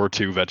World War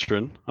II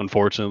veteran,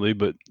 unfortunately,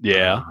 but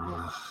yeah.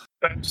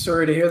 I'm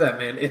sorry to hear that,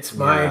 man. It's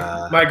my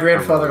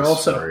grandfather really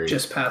also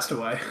just passed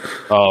away.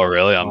 Oh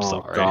really? I'm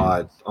sorry.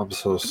 God, I'm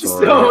so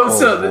sorry.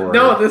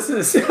 This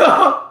is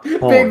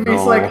Big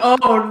B's like,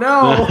 oh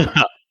no.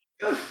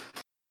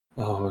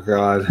 Oh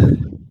god.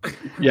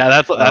 Yeah,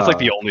 that's like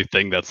the only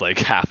thing that's like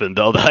happened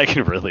though that I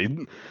can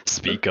really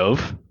speak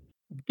of.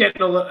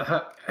 Getting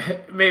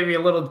maybe a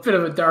little bit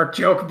of a dark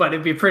joke, but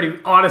it'd be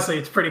honestly,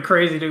 it's pretty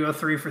crazy to go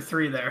 3 for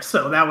 3 there.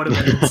 So that would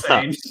have been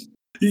insane.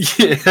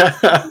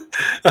 Yeah.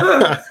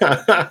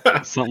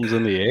 Something's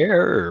in the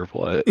air or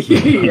what?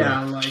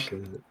 Yeah, like.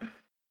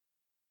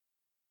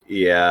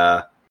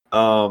 Yeah.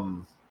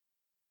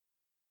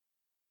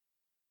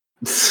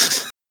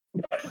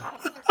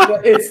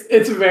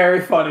 It's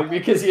very funny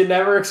because you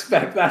never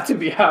expect that to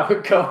be how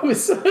it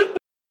goes.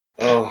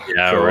 Oh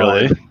yeah, God.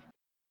 Really?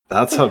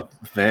 That's a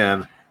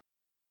man.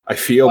 I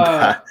feel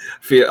bad.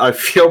 I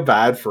feel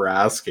bad for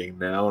asking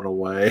now in a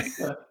way.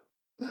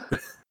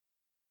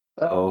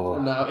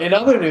 No. In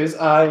other news,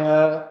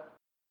 what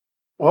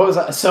was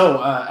I?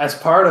 So as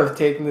part of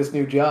taking this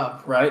new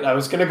job, right? I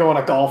was going to go on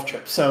a golf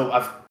trip. So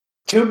I've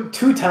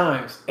two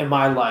times in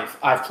my life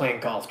I've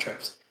planned golf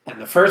trips. And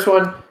the first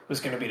one was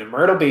going to be to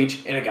Myrtle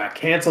Beach, and it got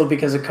canceled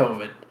because of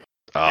COVID.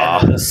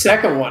 And then the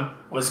second one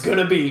was going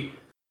to be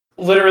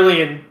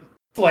literally in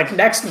like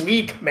next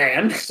week,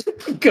 man.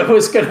 It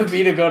was going to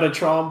be to go to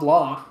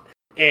Tremblant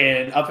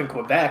and up in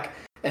Quebec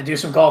and do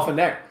some golfing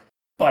there.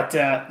 But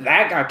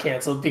that got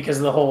canceled because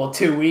of the whole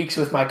 2 weeks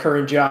with my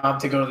current job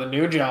to go to the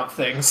new job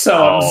thing.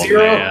 So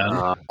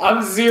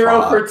I'm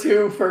 0 for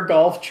 2 for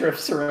golf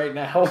trips right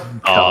now.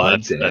 Oh,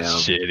 that's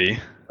shitty.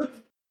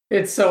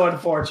 It's so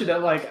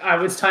unfortunate. Like I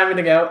was timing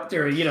it out,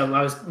 or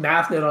I was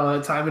mathing it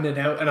all, timing it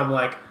out, and I'm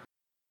like,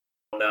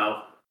 oh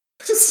no.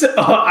 So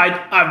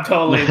I'm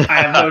totally.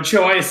 I have no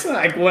choice.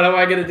 Like, what am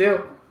I gonna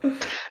do?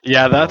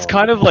 Yeah, that's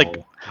kind of like.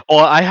 Well,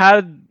 I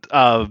had.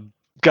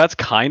 That's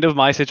kind of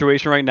my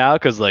situation right now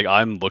because like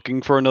I'm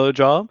looking for another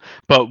job,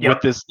 but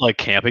with this like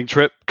camping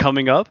trip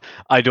coming up,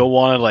 I don't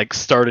want to like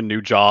start a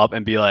new job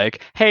and be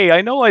like, hey,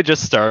 I know I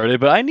just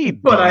started, but I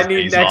need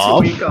next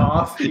off. week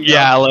off.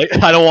 Yeah, like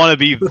I don't want to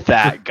be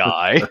that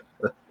guy.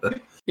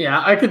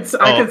 Yeah, I could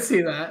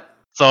see that.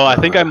 So I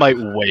think I might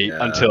wait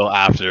until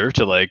after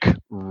to like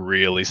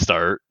really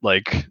start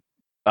like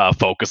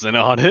focusing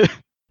on it.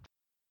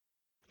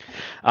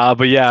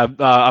 But yeah,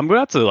 I'm gonna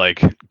have to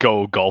like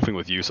go golfing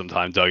with you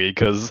sometime, Dougie,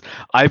 because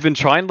I've been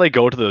trying to like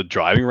go to the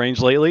driving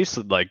range lately,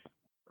 so like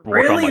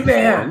work on my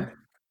form.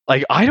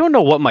 Like I don't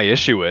know what my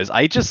issue is.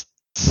 I just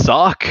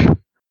suck.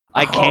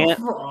 I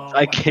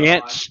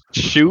can't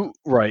shoot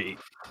right.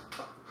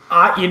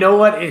 You know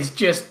what is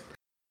just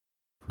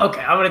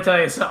okay? I'm gonna tell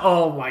you. So,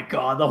 oh my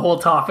god, the whole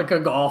topic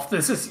of golf.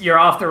 You're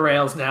off the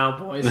rails now,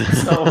 boys.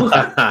 So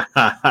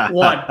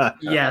one,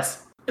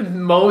 yes.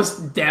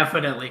 Most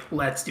definitely,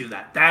 let's do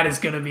that. That is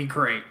going to be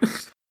great.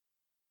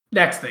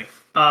 Next thing,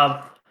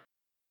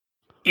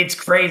 it's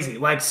crazy.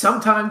 Like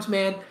sometimes,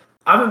 man,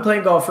 I've been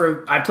playing golf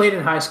I played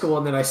in high school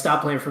and then I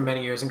stopped playing for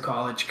many years in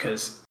college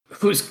because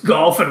who's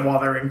golfing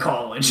while they're in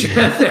college?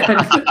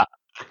 and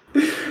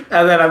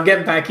then I'm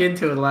getting back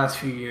into it the last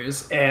few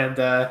years,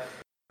 and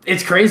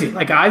it's crazy.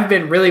 Like I've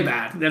been really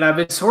bad, and then I've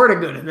been sort of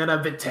good, and then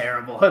I've been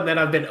terrible, and then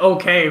I've been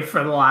okay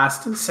for the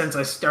since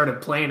I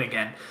started playing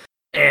again,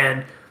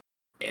 and.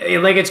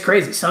 Like it's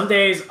crazy. Some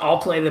days I'll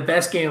play the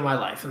best game of my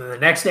life, and then the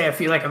next day I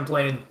feel like I'm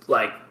playing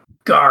like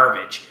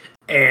garbage.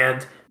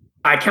 And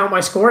I count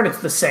my score, and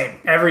it's the same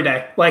every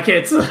day. Like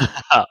it's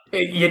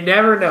you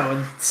never know.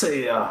 And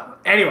so,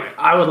 anyway,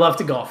 I would love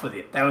to golf with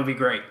you. That would be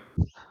great.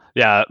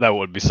 Yeah, that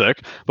would be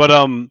sick. But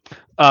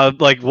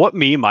like what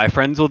me and my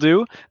friends will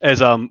do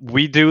is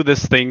we do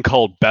this thing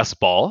called best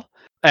ball,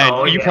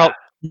 and you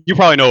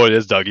probably know what it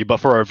is, Dougie. But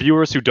for our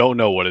viewers who don't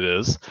know what it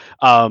is,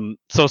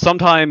 so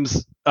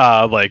sometimes.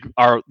 Like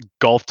our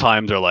golf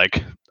times are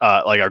like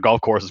our golf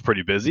course is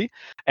pretty busy,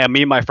 and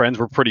me and my friends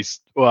we're pretty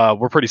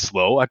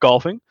slow at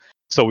golfing,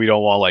 so we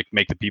don't want to like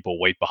make the people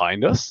wait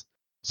behind us.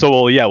 So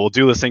we'll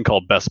do this thing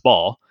called best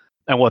ball,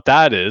 and what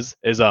that is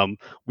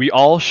we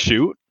all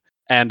shoot,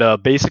 and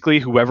basically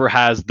whoever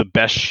has the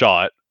best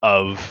shot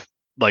of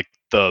like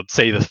the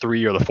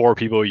 3 or the 4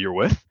 people you're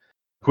with,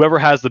 whoever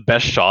has the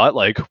best shot,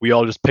 like we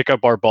all just pick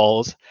up our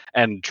balls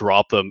and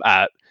drop them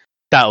at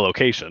that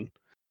location,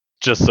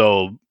 just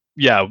so.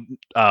 Yeah,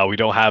 we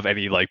don't have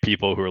any like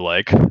people who are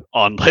like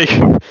on like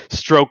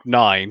stroke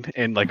 9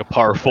 in like a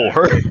par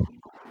 4.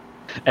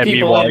 And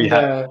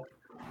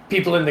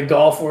people in the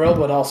golf world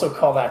would also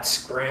call that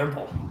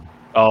scramble.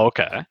 Oh,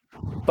 okay.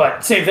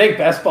 But same thing,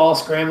 best ball,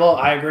 scramble.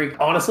 I agree.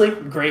 Honestly,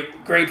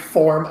 great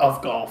form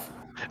of golf.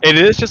 It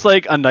is just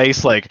like a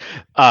nice like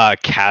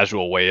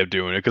casual way of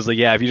doing it because like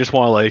if you just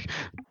want to like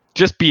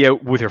just be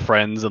out with your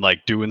friends and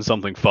like doing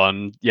something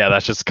fun,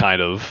 that's just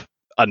kind of.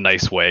 A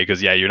nice way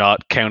because you're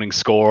not counting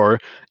score,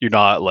 you're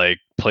not like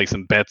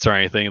placing bets or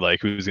anything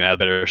like who's gonna have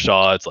better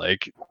shots,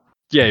 like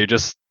you're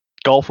just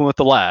golfing with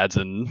the lads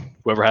and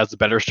whoever has the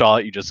better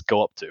shot you just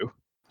go up to.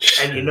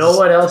 And you know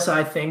what else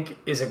I think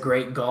is a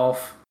great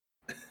golf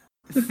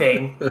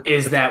thing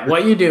is that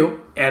what you do,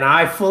 and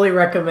I fully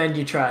recommend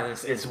you try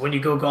this, is when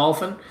you go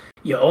golfing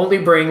you only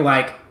bring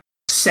like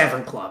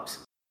 7 clubs.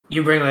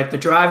 You bring like the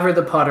driver,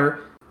 the putter,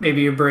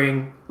 maybe you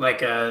bring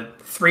like a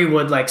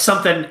 3-wood, like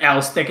something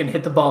else that can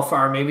hit the ball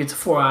far. Maybe it's a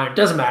 4-iron,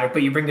 doesn't matter.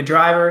 But you bring the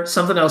driver,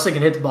 something else that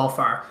can hit the ball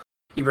far.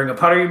 You bring a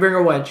putter, you bring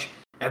a wedge,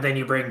 and then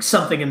you bring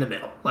something in the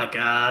middle, like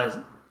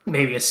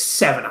maybe a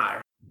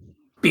 7-iron.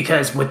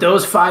 Because with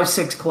those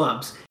 5-6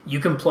 clubs, you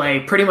can play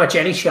pretty much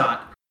any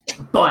shot.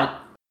 But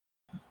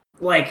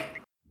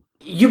like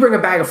you bring a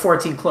bag of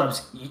 14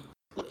 clubs.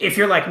 If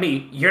you're like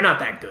me, you're not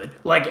that good.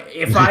 Like,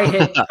 if I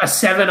hit a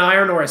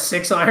 7-iron or a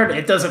 6-iron,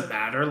 it doesn't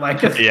matter.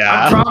 Like,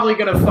 I'm probably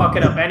going to fuck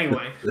it up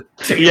anyway.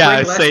 So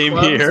same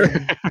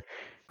here.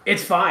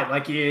 It's fine.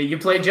 Like, you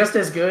play just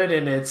as good,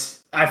 and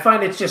I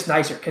find it's just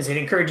nicer because it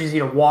encourages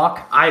you to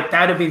walk.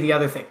 That'd be the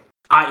other thing.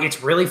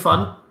 It's really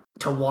fun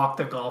to walk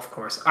the golf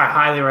course. I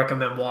highly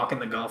recommend walking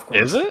the golf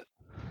course. Is it?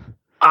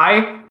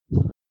 I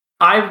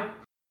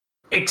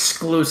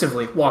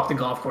exclusively walk the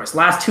golf course.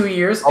 Last 2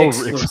 years,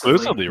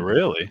 exclusively,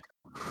 really?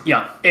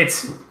 Yeah,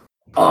 it's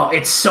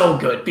so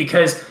good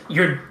because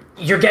you're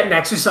getting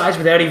exercise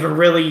without even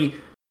really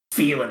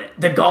feeling it.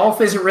 The golf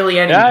isn't really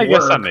any work. I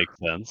guess that makes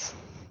sense.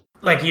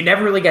 Like you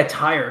never really get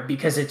tired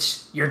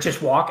because you're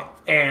just walking,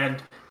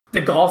 and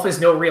the golf is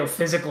no real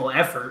physical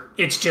effort.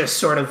 It's just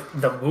sort of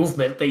the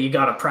movement that you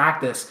got to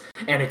practice,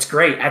 and it's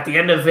great. At the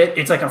end of it,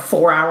 it's like a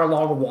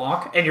 4-hour-long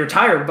walk, and you're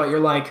tired, but you're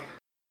like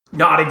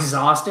not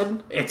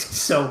exhausted. It's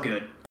so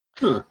good.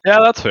 Yeah,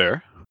 that's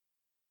fair.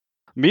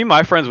 Me and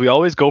my friends, we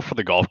always go for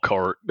the golf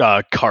cart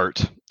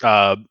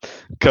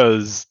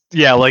Because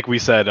like we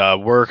said,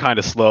 we're kind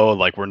of slow,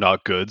 like we're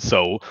not good,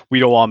 so we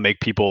don't want to make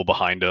people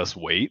behind us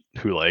wait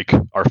who like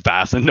are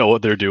fast and know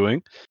what they're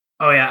doing.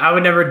 Oh yeah, I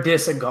would never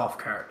diss a golf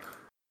cart.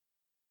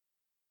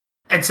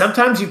 And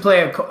sometimes you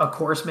play a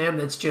course, man,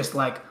 that's just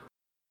like,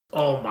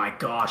 oh my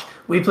gosh.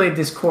 We played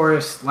this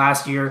course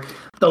last year.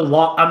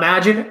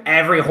 Imagine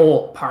every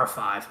hole par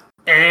 5.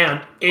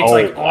 And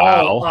it's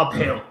all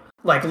uphill.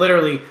 Like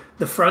literally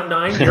the front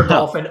 9, you're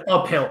golfing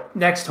uphill.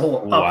 Next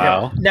hole,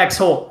 uphill. Next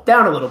hole,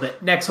 down a little bit.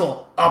 Next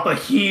hole, up a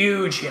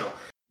huge hill.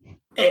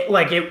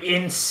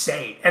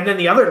 Insane. And then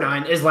the other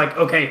 9 is like,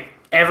 okay,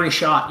 every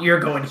shot you're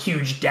going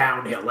huge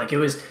downhill. Like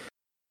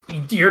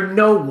you're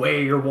no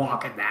way you're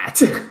walking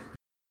that.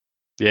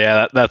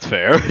 Yeah, that's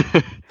fair.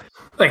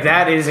 Like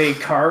that is a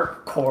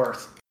cart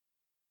course.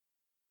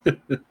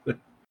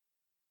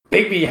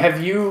 Bigby,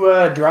 have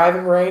you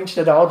driving ranged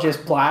at all?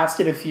 Just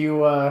blasted a few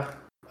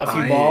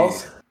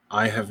balls?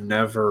 I have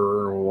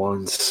never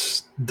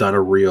once done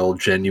a real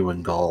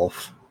genuine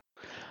golf.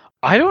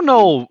 I don't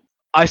know.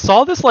 I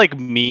saw this like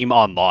meme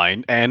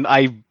online, and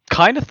I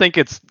kind of think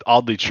it's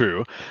oddly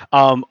true.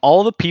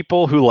 All the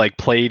people who like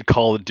played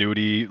Call of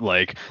Duty,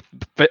 like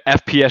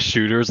FPS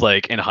shooters,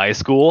 like in high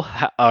school,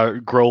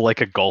 grow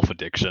like a golf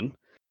addiction,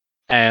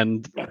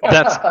 and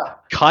that's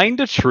kind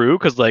of true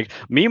because like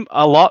me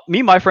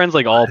and my friends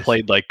like all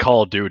played like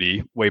Call of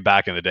Duty way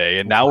back in the day,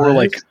 and now we're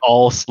like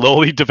all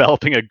slowly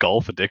developing a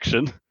golf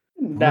addiction.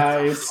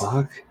 Nice.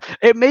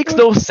 It makes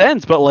no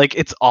sense, but like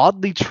it's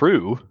oddly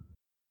true.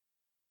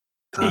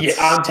 Yeah,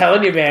 I'm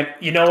telling you, man.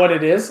 You know what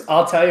it is?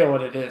 I'll tell you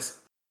what it is.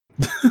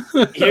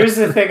 Here's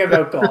the thing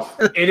about golf.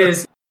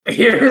 Here's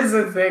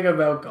the thing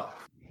about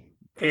golf.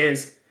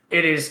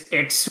 It is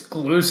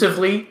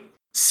exclusively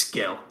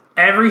skill.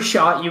 Every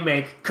shot you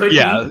make could be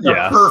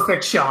the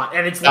perfect shot,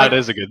 and it's like that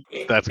is a good.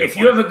 That's a if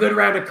you have a good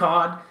round of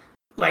COD,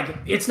 like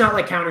it's not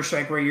like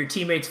Counter-Strike where your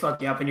teammates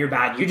fuck you up and you're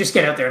bad. You just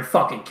get out there and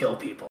fucking kill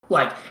people.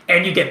 Like,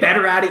 and you get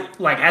better at it.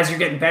 Like as you're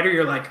getting better,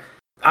 you're like,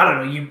 I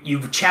don't know,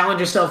 you challenge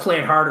yourself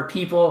playing harder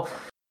people.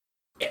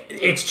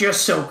 It's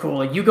just so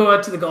cool. You go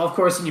out to the golf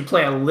course and you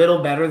play a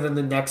little better than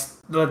the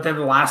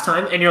last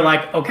time, and you're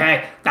like,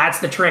 okay, that's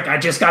the trick. I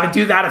just got to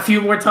do that a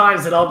few more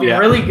times, and I'll be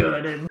really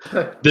good. And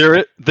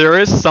there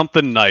is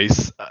something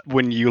nice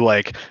when you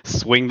like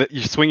swing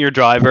your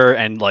driver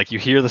and like you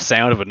hear the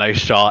sound of a nice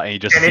shot and you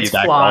just see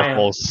that golf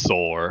ball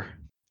soar.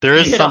 There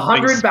is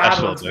something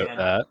special about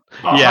that.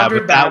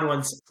 100 bad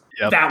ones.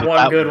 Yep, that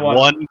one good one.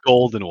 One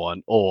golden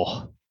one.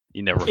 Oh,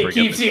 you never forget. It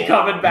keeps you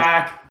coming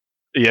back.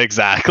 Yeah,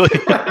 exactly.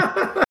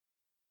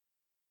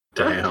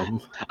 Damn.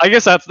 I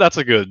guess that's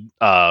a good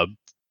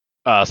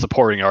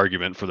supporting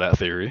argument for that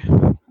theory.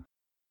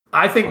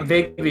 I think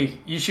Bigby,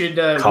 you should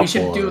we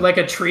should do like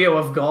a trio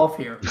of golf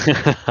here.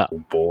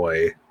 Oh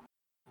boy.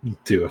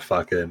 Do a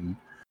fucking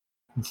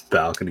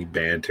balcony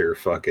banter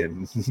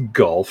fucking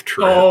golf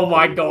trip. Oh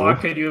my god,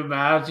 could you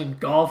imagine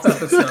golf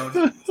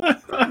episode?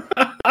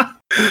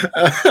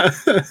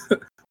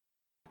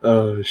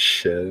 Oh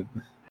shit.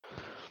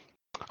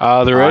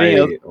 Are there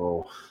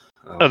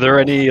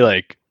any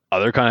like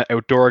other kind of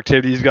outdoor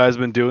activities you guys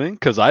have been doing?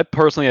 Because I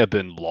personally have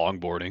been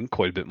longboarding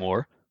quite a bit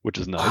more, which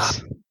is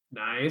nice.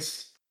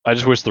 Nice. I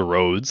just wish the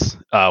roads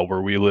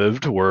where we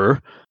lived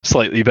were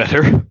slightly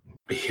better.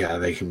 Yeah,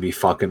 they can be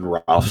fucking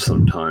rough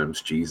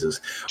sometimes. Jesus.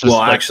 Just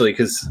actually,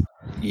 because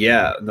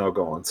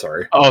go on.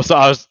 Sorry. Oh, so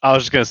I was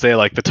just gonna say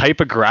like the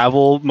type of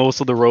gravel most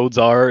of the roads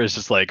is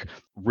just like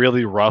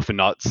really rough and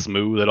not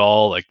smooth at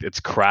all. Like it's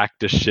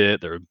cracked as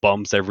shit. There are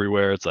bumps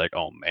everywhere. It's like,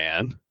 oh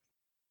man.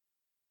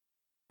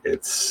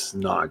 It's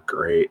not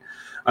great.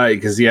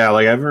 Because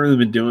like I haven't really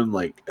been doing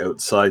like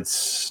outside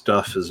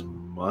stuff as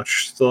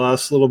much the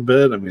last little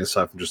bit. I mean,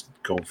 aside from just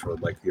going for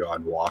like the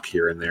odd walk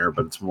here and there,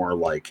 but it's more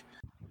like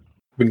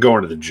been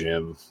going to the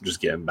gym,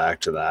 just getting back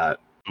to that.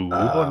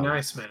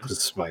 Nice, man. This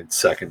is my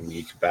second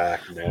week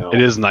back now.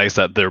 It is nice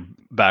that they're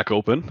back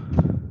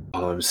open.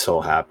 Oh, I'm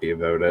so happy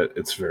about it.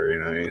 It's very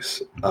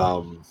nice.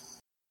 But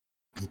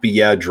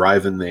yeah,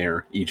 driving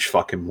there each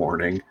fucking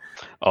morning.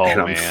 Oh, and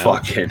I'm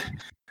fucking...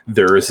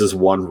 There is this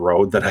one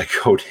road that I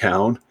go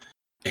down.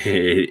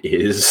 It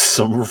is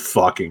some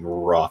fucking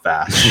rough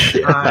ass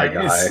shit.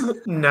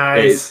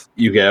 Nice.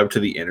 You get up to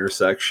the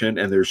intersection,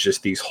 and there's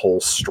just these whole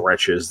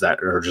stretches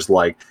that are just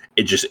like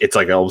it's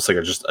like almost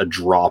like just a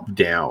drop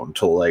down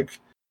to like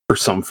for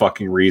some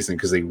fucking reason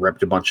because they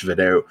ripped a bunch of it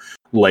out,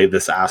 laid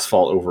this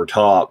asphalt over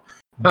top,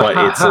 but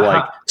it's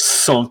like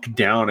sunk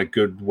down a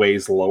good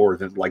ways lower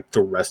than like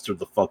the rest of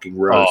the fucking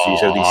road. So you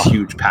have these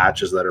huge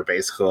patches that are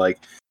basically like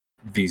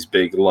these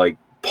big like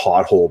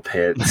pothole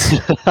pits.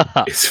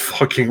 It's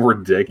fucking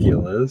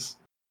ridiculous.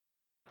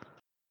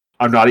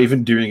 I'm not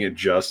even doing it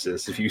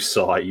justice. If you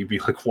saw it, you'd be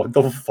like, what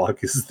the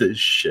fuck is this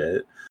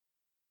shit?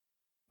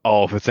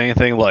 Oh, if it's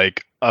anything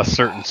like a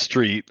certain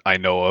street I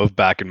know of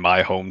back in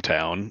my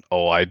hometown,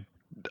 I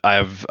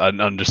have an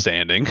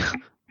understanding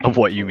of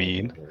what you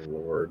mean. Oh,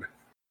 Lord.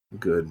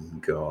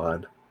 Good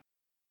God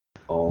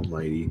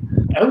almighty.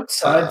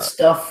 Outside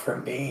stuff for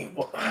me.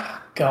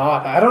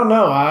 God, I don't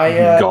know.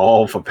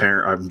 Golf,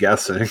 apparently, I'm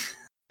guessing.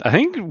 I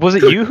think was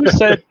it you who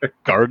said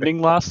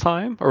gardening last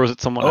time, or was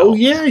it someone else? Oh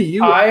yeah,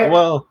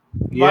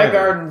 My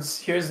gardens.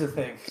 Here's the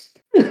thing.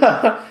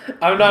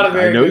 I'm not a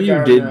very good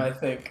gardener. I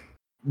think.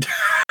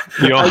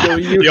 You don't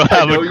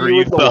have a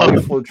green thumb.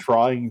 Wife were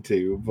trying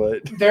to,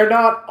 but they're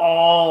not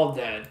all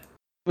dead.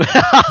 That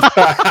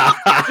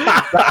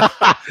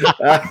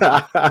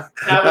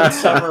would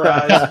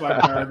summarize my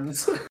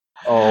gardens.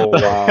 Oh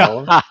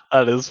wow,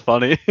 that is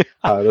funny.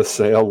 How to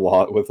say a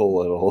lot with a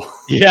little.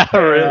 Yeah,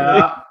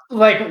 really.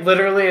 Like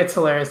literally, it's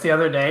hilarious. The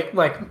other day,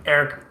 like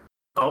Eric,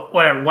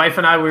 wife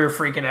and I, we were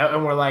freaking out,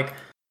 and we're like,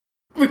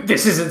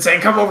 "This is insane!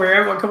 Come over here,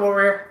 everyone! Come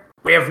over here!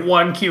 We have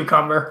one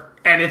cucumber,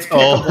 and it's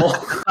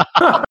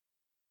pickable."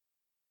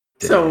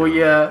 So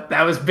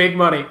that was big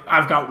money.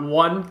 I've got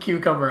one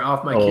cucumber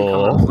off my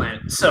cucumber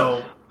plant.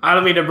 So I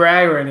don't mean to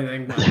brag or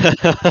anything, but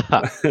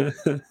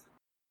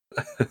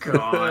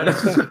God.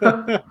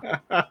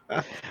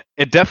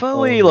 It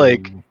definitely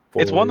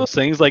it's one of those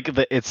things like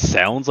it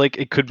sounds like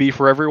it could be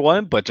for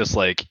everyone, but just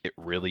like it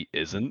really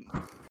isn't.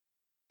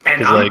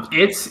 And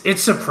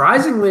it's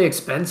surprisingly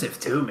expensive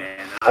too, man.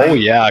 Oh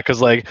yeah, because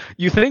like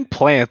you think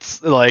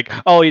plants like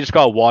you just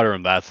gotta water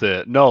them, that's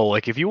it. No,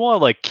 like if you want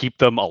to like keep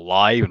them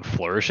alive and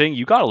flourishing,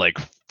 you gotta like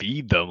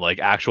feed them like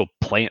actual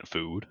plant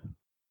food.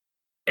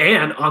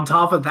 And on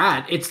top of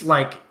that, it's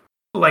like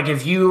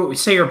if you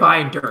say you're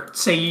buying dirt,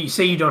 say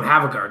you don't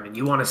have a garden and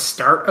you want to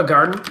start a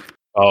garden.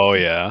 Oh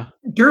yeah,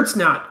 dirt's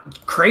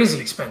not crazy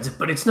expensive,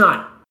 but it's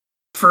not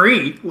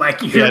free.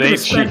 Like you're gonna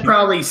spend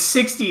probably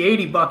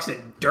 $60-$80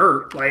 in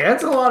dirt. Like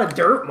that's a lot of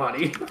dirt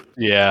money.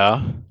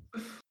 Yeah.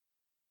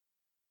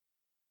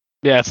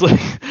 Yeah, it's like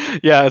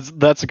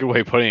that's a good way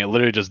of putting it.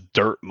 Literally just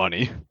dirt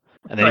money.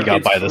 And then you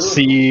gotta buy the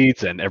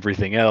seeds and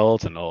everything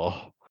else and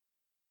all.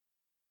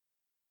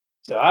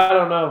 So I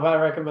don't know if I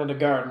recommend a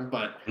garden,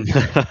 but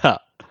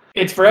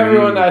it's for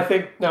everyone, I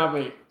think, not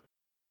me.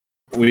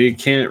 We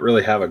can't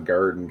really have a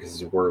garden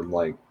because we're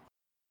like,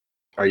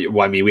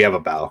 we have a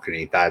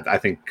balcony. That I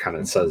think kind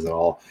of says it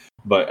all.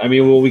 But I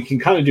mean, we can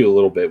kind of do a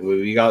little bit.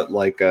 We got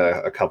like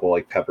a couple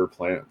like pepper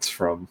plants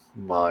from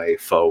my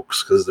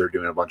folks because they're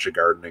doing a bunch of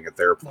gardening at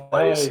their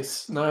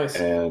place. Nice.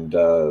 And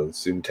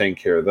soon take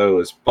care of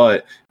those.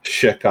 But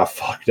shit got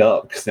fucked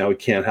up because now we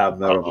can't have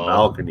them out on the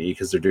balcony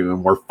because they're doing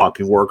more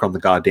fucking work on the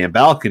goddamn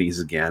balconies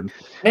again.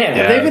 Man,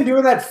 have they been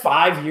doing that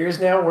 5 years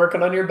now,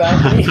 working on your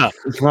balcony?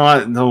 It's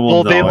not.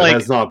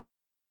 That's not.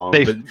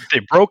 They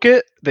broke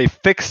it. They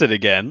fixed it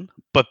again.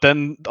 But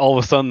then all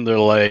of a sudden they're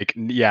like,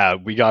 yeah,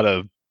 we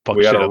gotta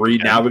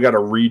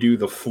redo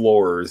the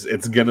floors.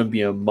 It's gonna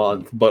be a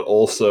month, but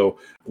also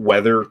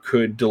weather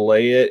could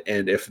delay it,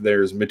 and if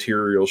there's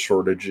material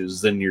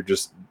shortages, then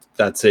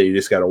that's it. You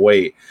just gotta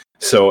wait.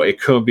 So it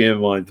could be a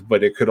month,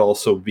 but it could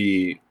also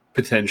be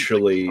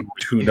potentially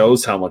who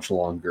knows how much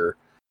longer.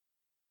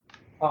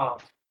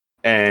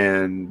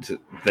 And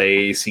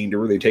they seem to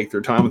really take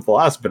their time with the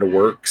last bit of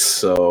work.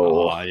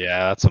 So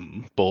yeah, that's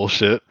some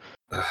bullshit.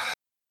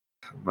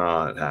 I'm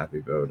not happy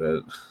about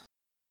it.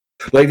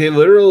 Like they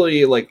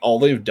literally, like all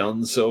they've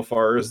done so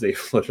far is they've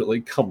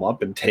literally come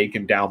up and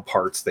taken down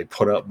parts they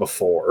put up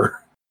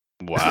before.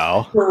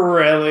 Wow.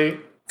 Really?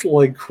 It's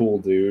like, cool,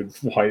 dude.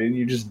 Why didn't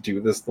you just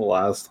do this the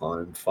last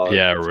time? Fuck.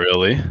 Yeah,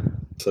 really.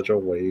 Such a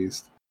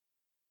waste.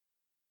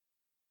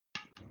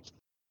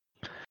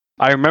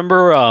 I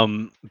remember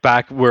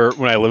back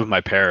when I lived with my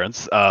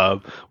parents,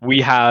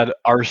 we had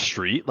our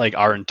street, like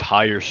our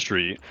entire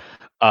street,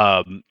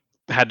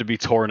 had to be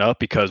torn up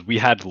because we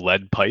had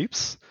lead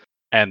pipes,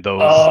 and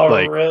those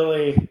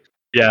really?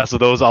 Yeah, so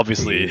those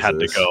obviously had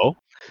to go.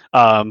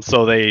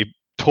 So they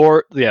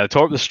tore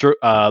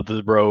up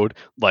the road,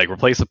 like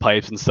replaced the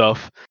pipes and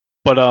stuff.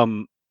 But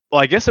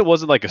I guess it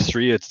wasn't like a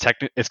street.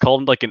 It's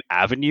called like an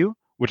avenue,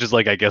 which is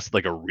like I guess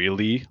like a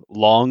really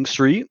long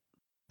street.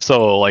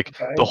 So like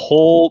the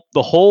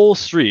whole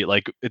street,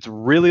 like it's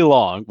really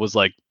long, was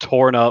like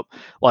torn up,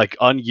 like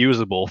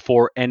unusable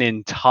for an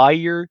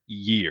entire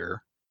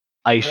year.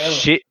 I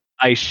shit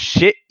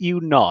you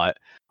not.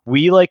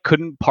 We like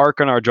couldn't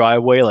park on our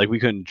driveway, like we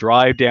couldn't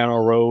drive down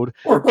our road.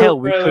 Hell,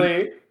 we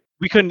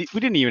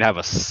didn't even have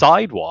a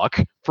sidewalk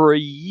for a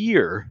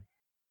year.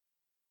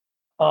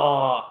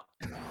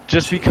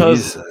 Just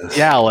because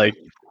like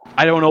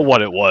I don't know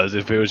what it was,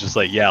 if it was just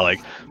like like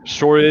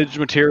shortage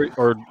material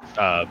or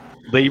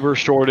labor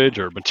shortage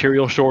or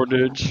material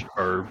shortage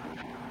or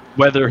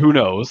weather, who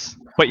knows.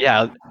 But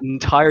yeah, an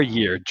entire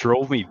year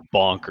drove me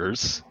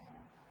bonkers.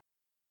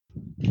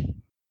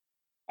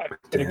 I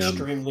can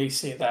extremely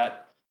see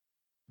that.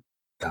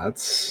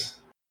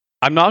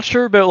 I'm not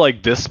sure about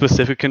like this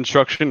specific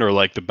construction or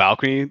like the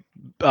balcony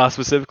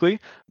specifically,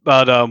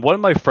 but one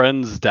of my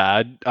friend's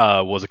dad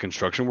was a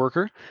construction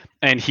worker,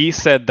 and he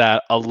said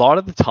that a lot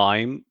of the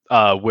time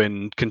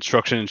when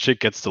construction and shit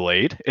gets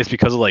delayed, it's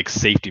because of like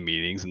safety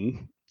meetings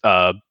and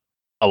a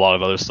lot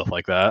of other stuff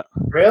like that.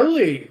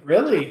 Really?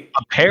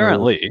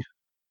 Apparently.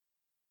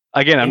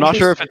 Again, I'm not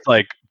sure if it's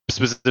like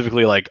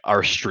specifically like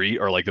our street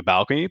or like the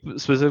balcony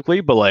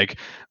specifically, but like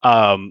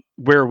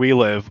where we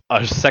live,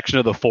 a section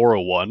of the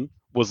 401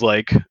 was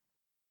like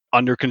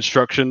under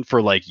construction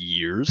for like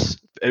years.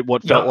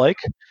 What felt like,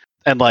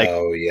 and like,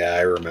 oh yeah,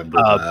 I remember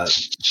that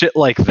shit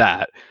like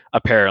that.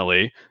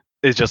 Apparently,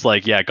 is just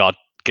like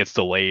gets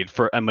delayed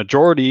for a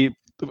majority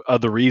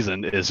of the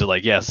reason is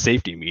like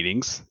safety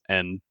meetings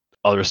and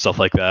other stuff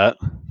like that.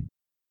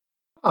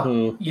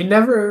 You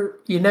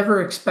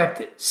never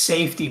expected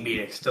safety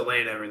meetings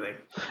delayed everything.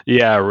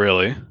 Yeah,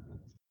 really.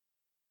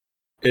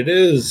 It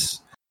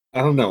is. I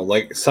don't know.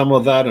 Like some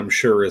of that, I'm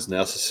sure is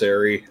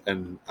necessary,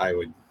 and I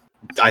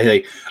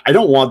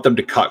don't want them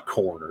to cut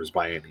corners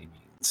by any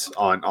means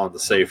on the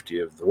safety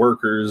of the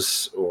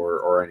workers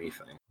or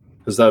anything,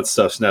 because that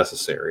stuff's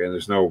necessary.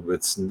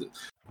 And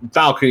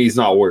balcony's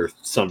not worth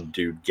some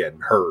dude getting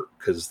hurt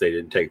because they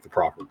didn't take the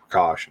proper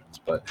precautions.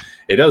 But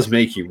it does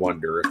make you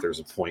wonder if there's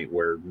a point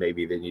where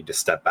maybe they need to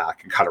step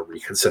back and kind of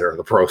reconsider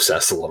the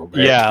process a little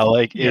bit. Yeah,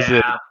 like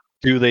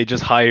do they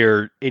just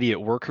hire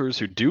idiot workers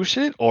who do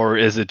shit, or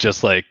is it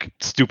just like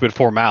stupid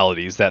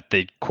formalities that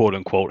they quote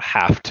unquote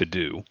have to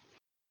do?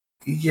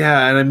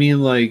 Yeah, and I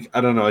mean, like,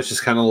 I don't know. It's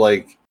just kind of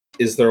like,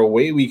 is there a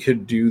way we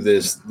could do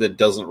this that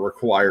doesn't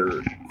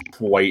require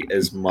quite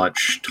as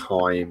much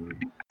time?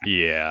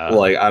 Yeah.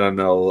 Like, I don't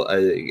know.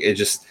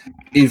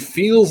 It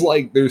feels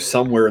like there's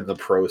somewhere in the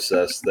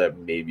process that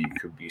maybe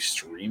could be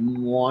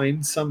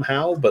streamlined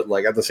somehow, but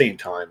like at the same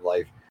time,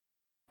 like,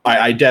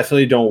 I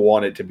definitely don't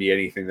want it to be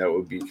anything that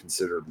would be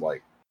considered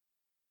like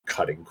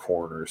cutting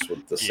corners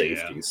with the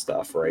safety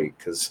stuff, right?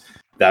 Because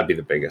that'd be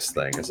the biggest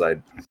thing.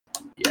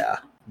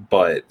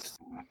 But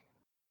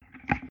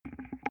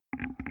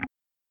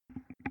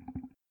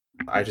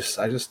I just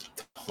want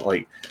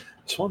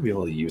to be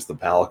able to use the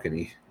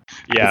balcony.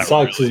 Yeah, it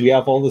sucks because we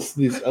have all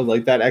these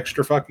like that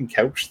extra fucking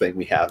couch thing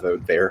we have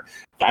out there.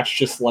 That's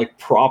just like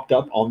propped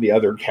up on the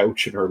other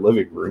couch in our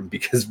living room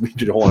because we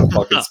don't have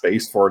fucking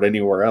space for it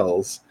anywhere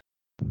else.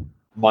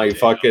 My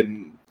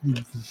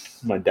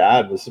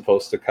dad was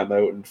supposed to come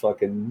out and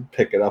fucking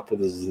pick it up with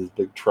his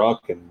big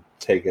truck and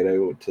take it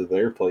out to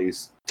their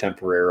place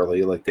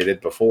temporarily, like they did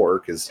before,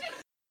 because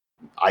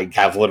I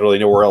have literally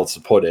nowhere else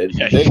to put it.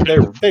 Yeah,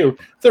 they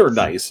were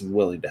nice and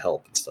willing to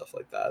help and stuff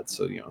like that,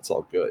 so it's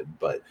all good.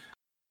 But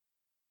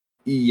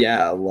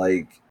yeah,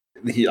 like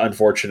he had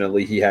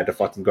to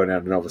fucking go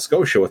down to Nova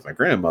Scotia with my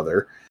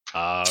grandmother.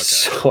 Okay.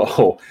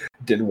 So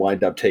didn't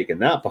wind up taking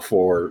that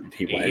before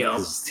he went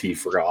because he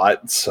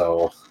forgot.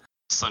 So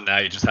now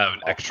you just have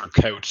an extra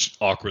couch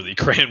awkwardly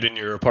crammed in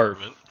your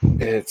apartment.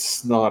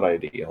 It's not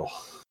ideal,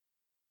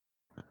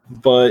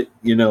 but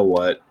you know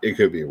what? It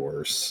could be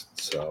worse.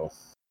 So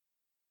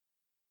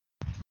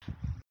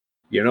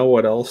you know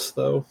what else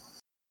though?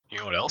 You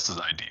know what else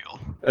is ideal?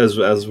 As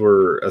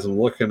I'm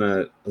looking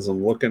at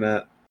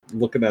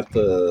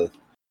the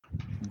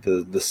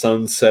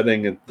sun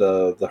setting at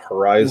the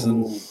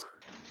horizon. Ooh.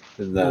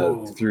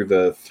 And through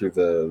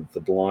the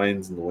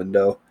blinds in the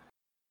window,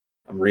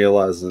 I'm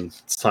realizing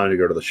it's time to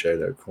go to the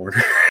shadow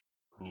corner.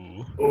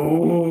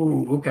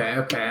 Ooh, okay.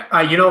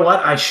 You know what?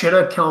 I should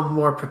have come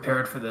more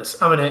prepared for this.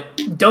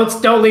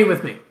 Don't leave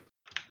with me.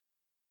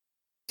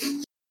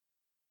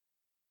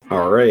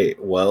 All right.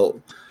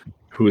 Well,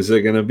 who's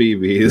it gonna be,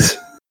 Bees?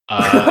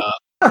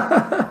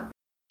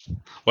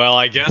 Well,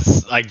 I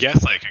guess I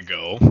could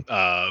go.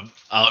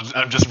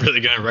 I'm just really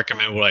gonna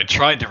recommend what I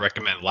tried to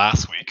recommend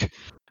last week.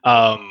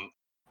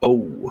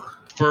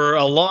 For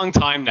a long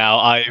time now,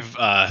 I've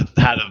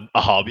had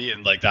a hobby,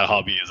 and like that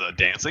hobby is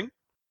dancing.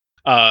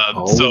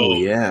 Just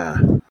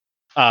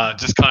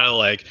kind of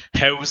like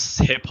house,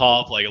 hip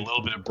hop, like a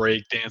little bit of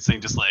break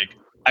dancing. Just like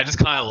I just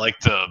kind of like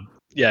to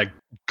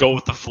go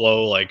with the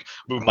flow, like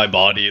move my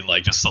body and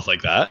like just stuff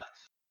like that.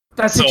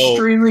 That's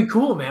extremely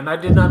cool, man. I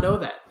did not know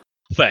that.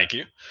 Thank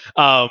you.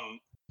 I've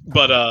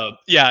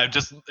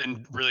just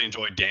really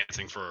enjoyed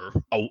dancing for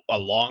a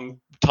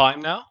long time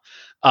now.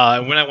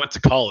 When I went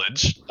to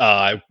college,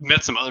 I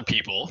met some other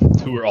people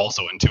who were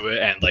also into it,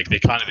 and like they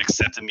kind of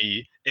accepted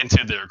me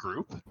into their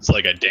group. So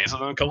like I danced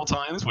with them a couple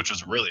times, which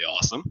was really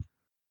awesome.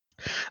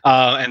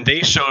 And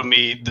they showed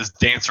me this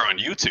dancer on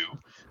YouTube,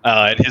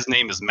 and his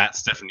name is Matt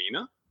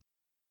Stefanina.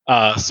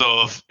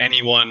 So if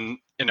anyone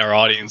in our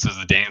audience is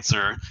a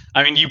dancer,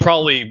 I mean, you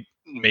probably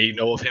may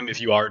know of him if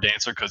you are a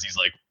dancer, because he's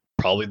like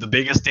probably the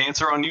biggest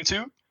dancer on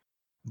YouTube.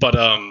 But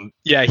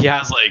he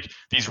has like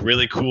these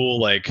really cool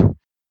like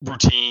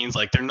routines.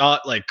 Like they're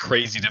not like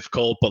crazy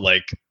difficult, but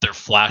like they're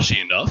flashy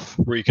enough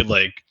where you could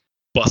like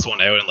bust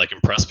one out and like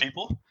impress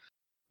people.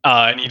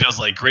 And he does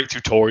like great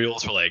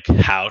tutorials for like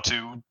how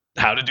to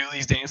do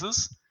these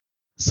dances.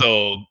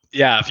 So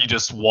if you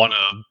just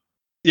wanna,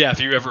 if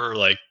you ever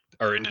like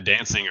are into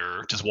dancing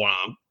or just want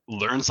to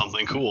learn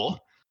something cool,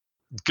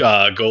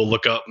 go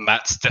look up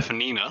Matt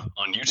Stefanina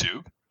on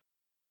YouTube,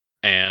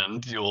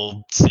 and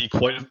you'll see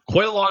quite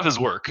a lot of his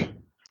work.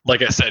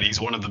 Like I said,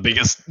 he's one of the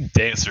biggest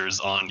dancers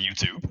on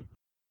YouTube.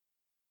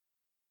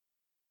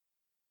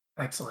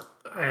 Excellent.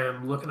 I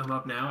am looking him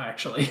up now,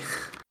 actually.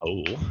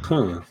 Oh.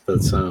 Huh.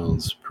 That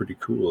sounds pretty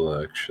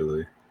cool,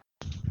 actually.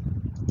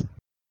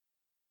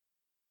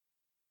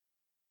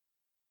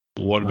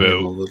 What I'm a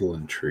about? little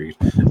intrigued.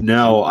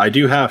 Now, I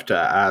do have to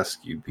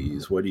ask you,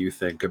 Bees, what do you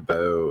think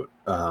about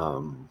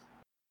the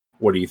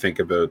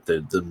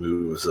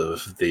moves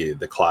of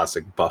the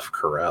classic Buff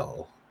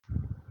Corral?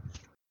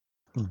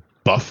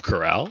 Buff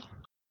Corral?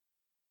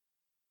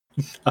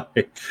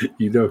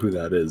 You know who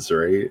that is,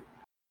 right?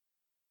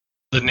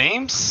 The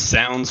name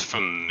sounds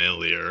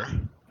familiar.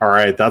 All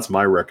right, that's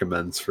my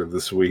recommends for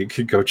this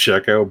week. Go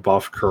check out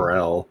Buff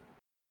Corral.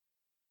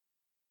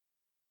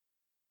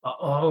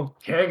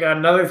 Okay, got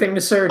another thing to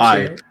search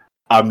here.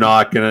 I'm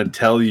not going to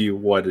tell you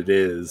what it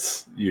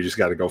is. You just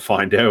got to go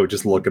find out.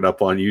 Just look it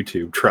up on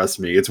YouTube. Trust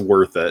me, it's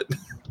worth it.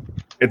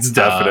 It's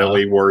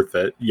definitely worth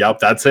it. Yep,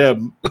 that's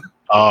him.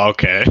 Oh,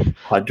 okay.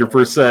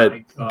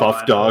 100% Oh my Buff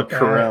God, Dog okay.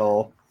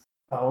 Corral.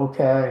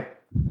 Okay.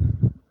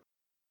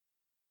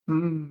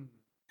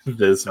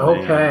 This man.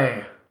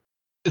 Okay.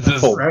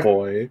 Oh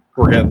boy,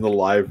 we're getting the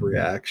live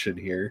reaction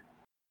here.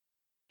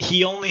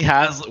 He only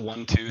has 6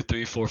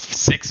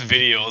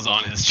 videos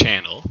on his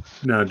channel.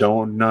 No,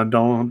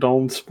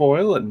 don't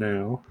spoil it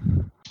now.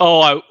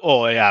 Yeah,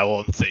 I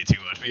won't say too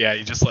much. But yeah,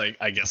 he just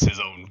I guess his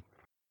own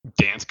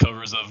dance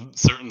covers of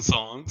certain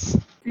songs.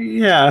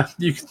 Yeah,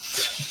 you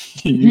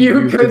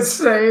could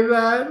say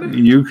that.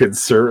 You could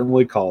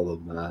certainly call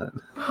him that.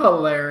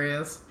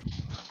 Hilarious.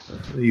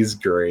 He's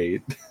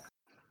great.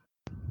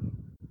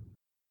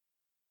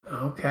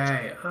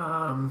 Okay.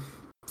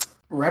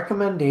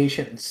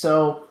 Recommendations.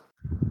 So,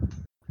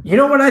 you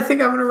know what I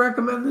think I'm going to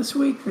recommend this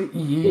week?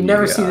 You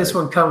never see this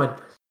one coming.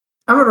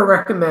 I'm going to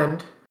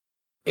recommend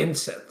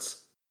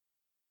incense.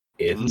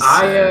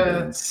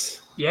 Incense.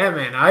 Yeah,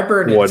 man, I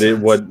burn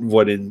incense.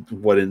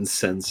 What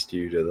incensed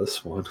you to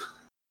this one?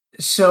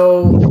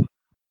 So,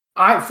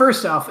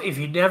 first off, if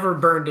you never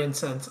burned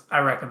incense, I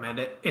recommend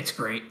it. It's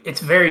great.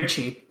 It's very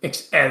cheap,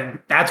 and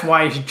that's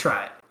why you should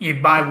try it.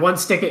 You buy one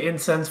stick of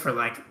incense for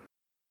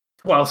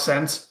 12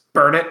 cents.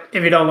 Burn it.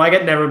 If you don't like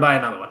it, never buy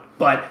another one.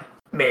 But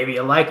maybe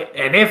you like it,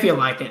 and if you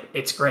like it,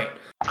 it's great.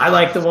 I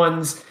like the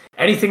ones.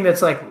 Anything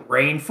that's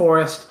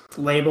rainforest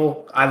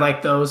label, I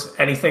like those.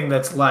 Anything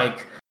that's the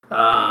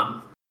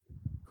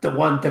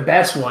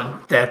best one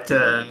that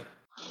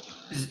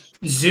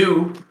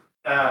Zoo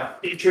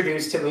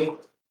introduced to me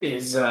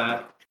is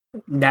I'm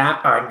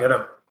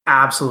gonna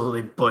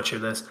absolutely butcher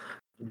this.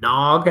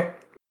 Nog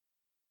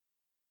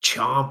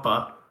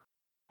Champa,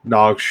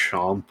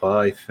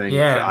 I think.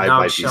 Yeah, I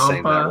might be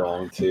saying that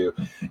wrong too.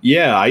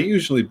 Yeah, I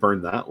usually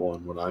burn that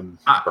one when I'm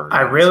burning.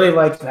 I really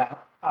like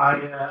that.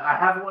 I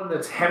have one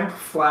that's hemp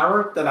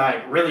flower that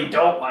I really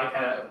don't like.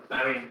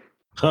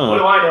 What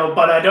do I know?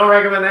 But I don't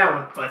recommend that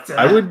one. But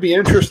I would be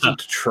interested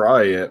to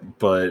try it,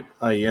 but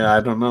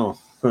I don't know.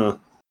 Huh.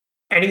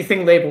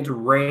 Anything labeled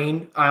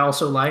rain, I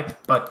also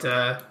like. But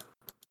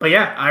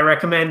yeah, I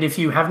recommend if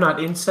you have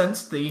not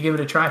incensed that you give it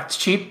a try. It's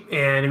cheap,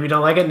 and if you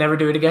don't like it, never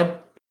do it again.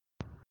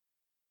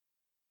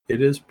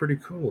 It is pretty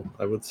cool,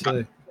 I would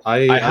say.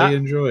 I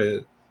enjoy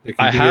it. It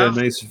can be a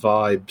nice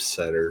vibe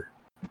setter.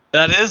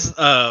 That is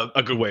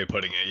a good way of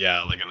putting it.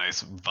 Yeah, a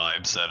nice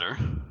vibe setter.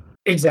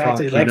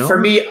 Exactly. For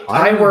me,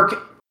 I work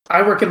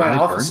in my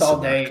office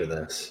all day. After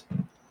this.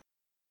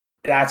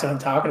 That's what I'm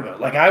talking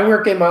about. I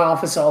work in my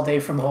office all day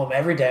from home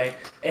every day,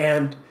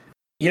 and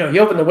you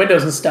open the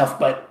windows and stuff.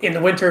 But in the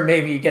winter,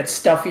 maybe you get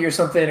stuffy or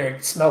something, or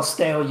it smells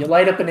stale. You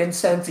light up an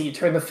incense, and you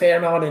turn the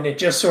fan on, and it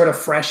just sort of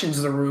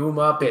freshens the room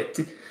up.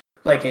 It's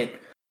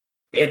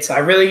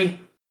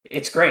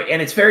great,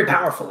 and it's very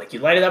powerful. You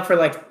light it up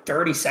for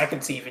 30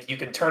 seconds even. You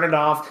can turn it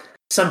off.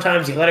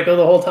 Sometimes you let it go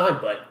the whole time,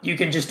 but you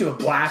can just do a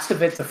blast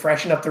of it to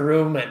freshen up the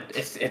room, and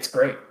it's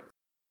great.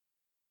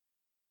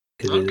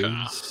 It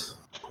is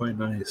quite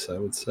nice, I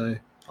would say.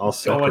 I'll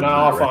going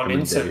off on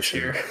incense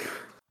here.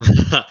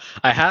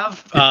 I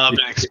have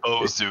been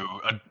exposed to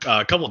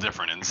a couple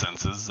different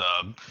incenses.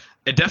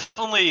 It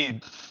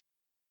definitely,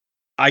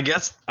 I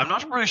guess, I'm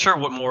not really sure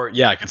what more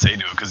I could say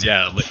to it, because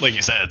like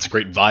you said, it's a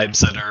great vibe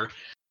setter.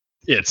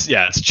 It's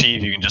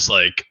cheap. You can just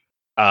get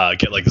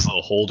this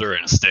little holder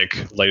and a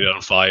stick, light it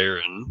on fire,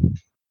 and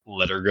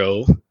let her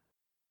go.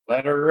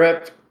 Let her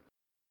rip.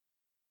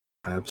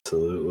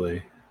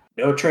 Absolutely.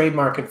 No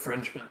trademark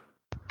infringement.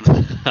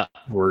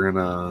 We're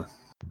gonna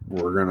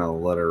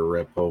let her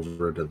rip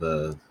over to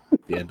the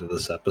end of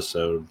this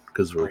episode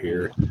because we're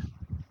here.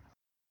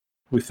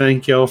 We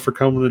thank y'all for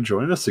coming to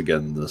join us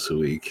again this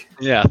week.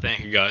 Yeah,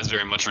 thank you guys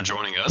very much for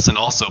joining us, and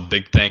also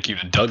big thank you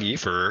to Dougie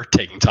for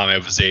taking time out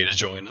of his day to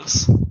join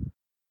us.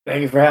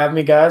 Thank you for having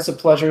me, guys. A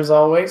pleasure as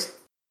always.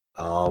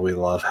 Oh, we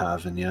love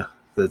having you.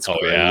 That's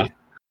great. Yeah.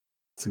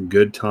 It's a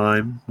good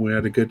time. We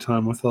had a good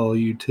time with all of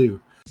you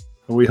too.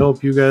 We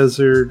hope you guys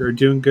are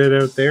doing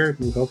good out there.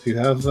 We hope you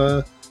have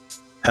a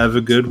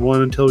good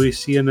one until we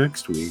see you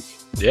next week.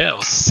 Yeah,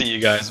 we'll see you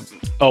guys.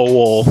 Oh,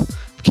 well,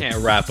 can't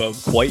wrap up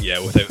quite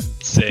yet without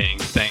saying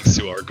thanks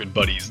to our good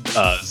buddies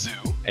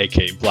Zoo,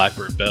 aka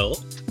Blackbird Bell,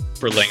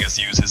 for letting us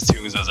use his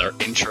tunes as our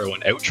intro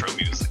and outro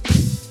music.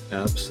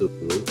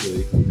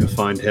 Absolutely. You can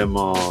find him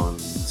on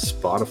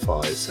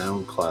Spotify,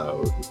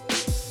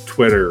 SoundCloud,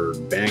 Twitter,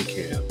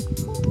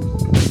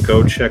 Bandcamp.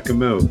 Go check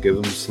him out. Give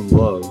him some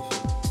love.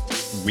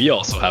 We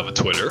also have a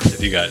Twitter,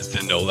 if you guys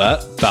didn't know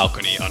that,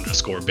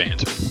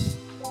 balcony_banter.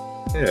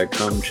 Yeah,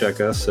 come check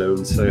us out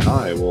and say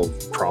hi. We'll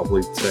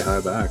probably say hi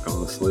back,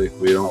 honestly.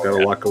 We don't got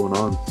a lot going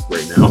on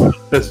right now,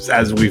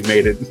 as we've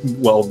made it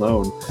well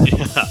known.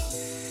 Yeah.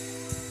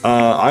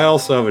 I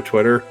also have a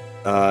Twitter,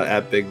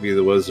 at Bigby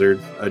the Wizard.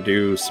 I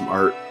do some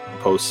art,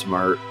 post some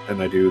art,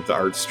 and I do the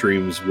art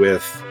streams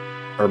with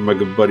our my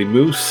good buddy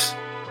Moose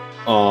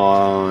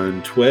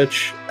on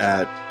Twitch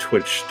at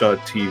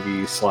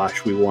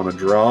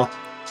twitch.tv/WeWannaDraw.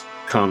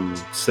 Come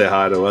say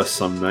hi to us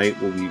some night.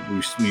 We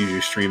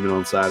usually stream it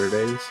on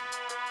Saturdays.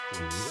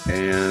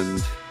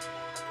 And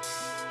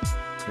I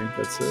think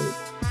that's it.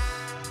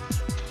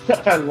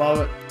 I love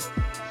it.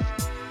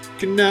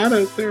 Good night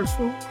out there,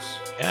 folks.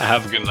 Yeah,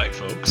 have a good night,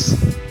 folks.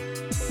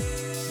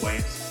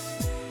 Waves.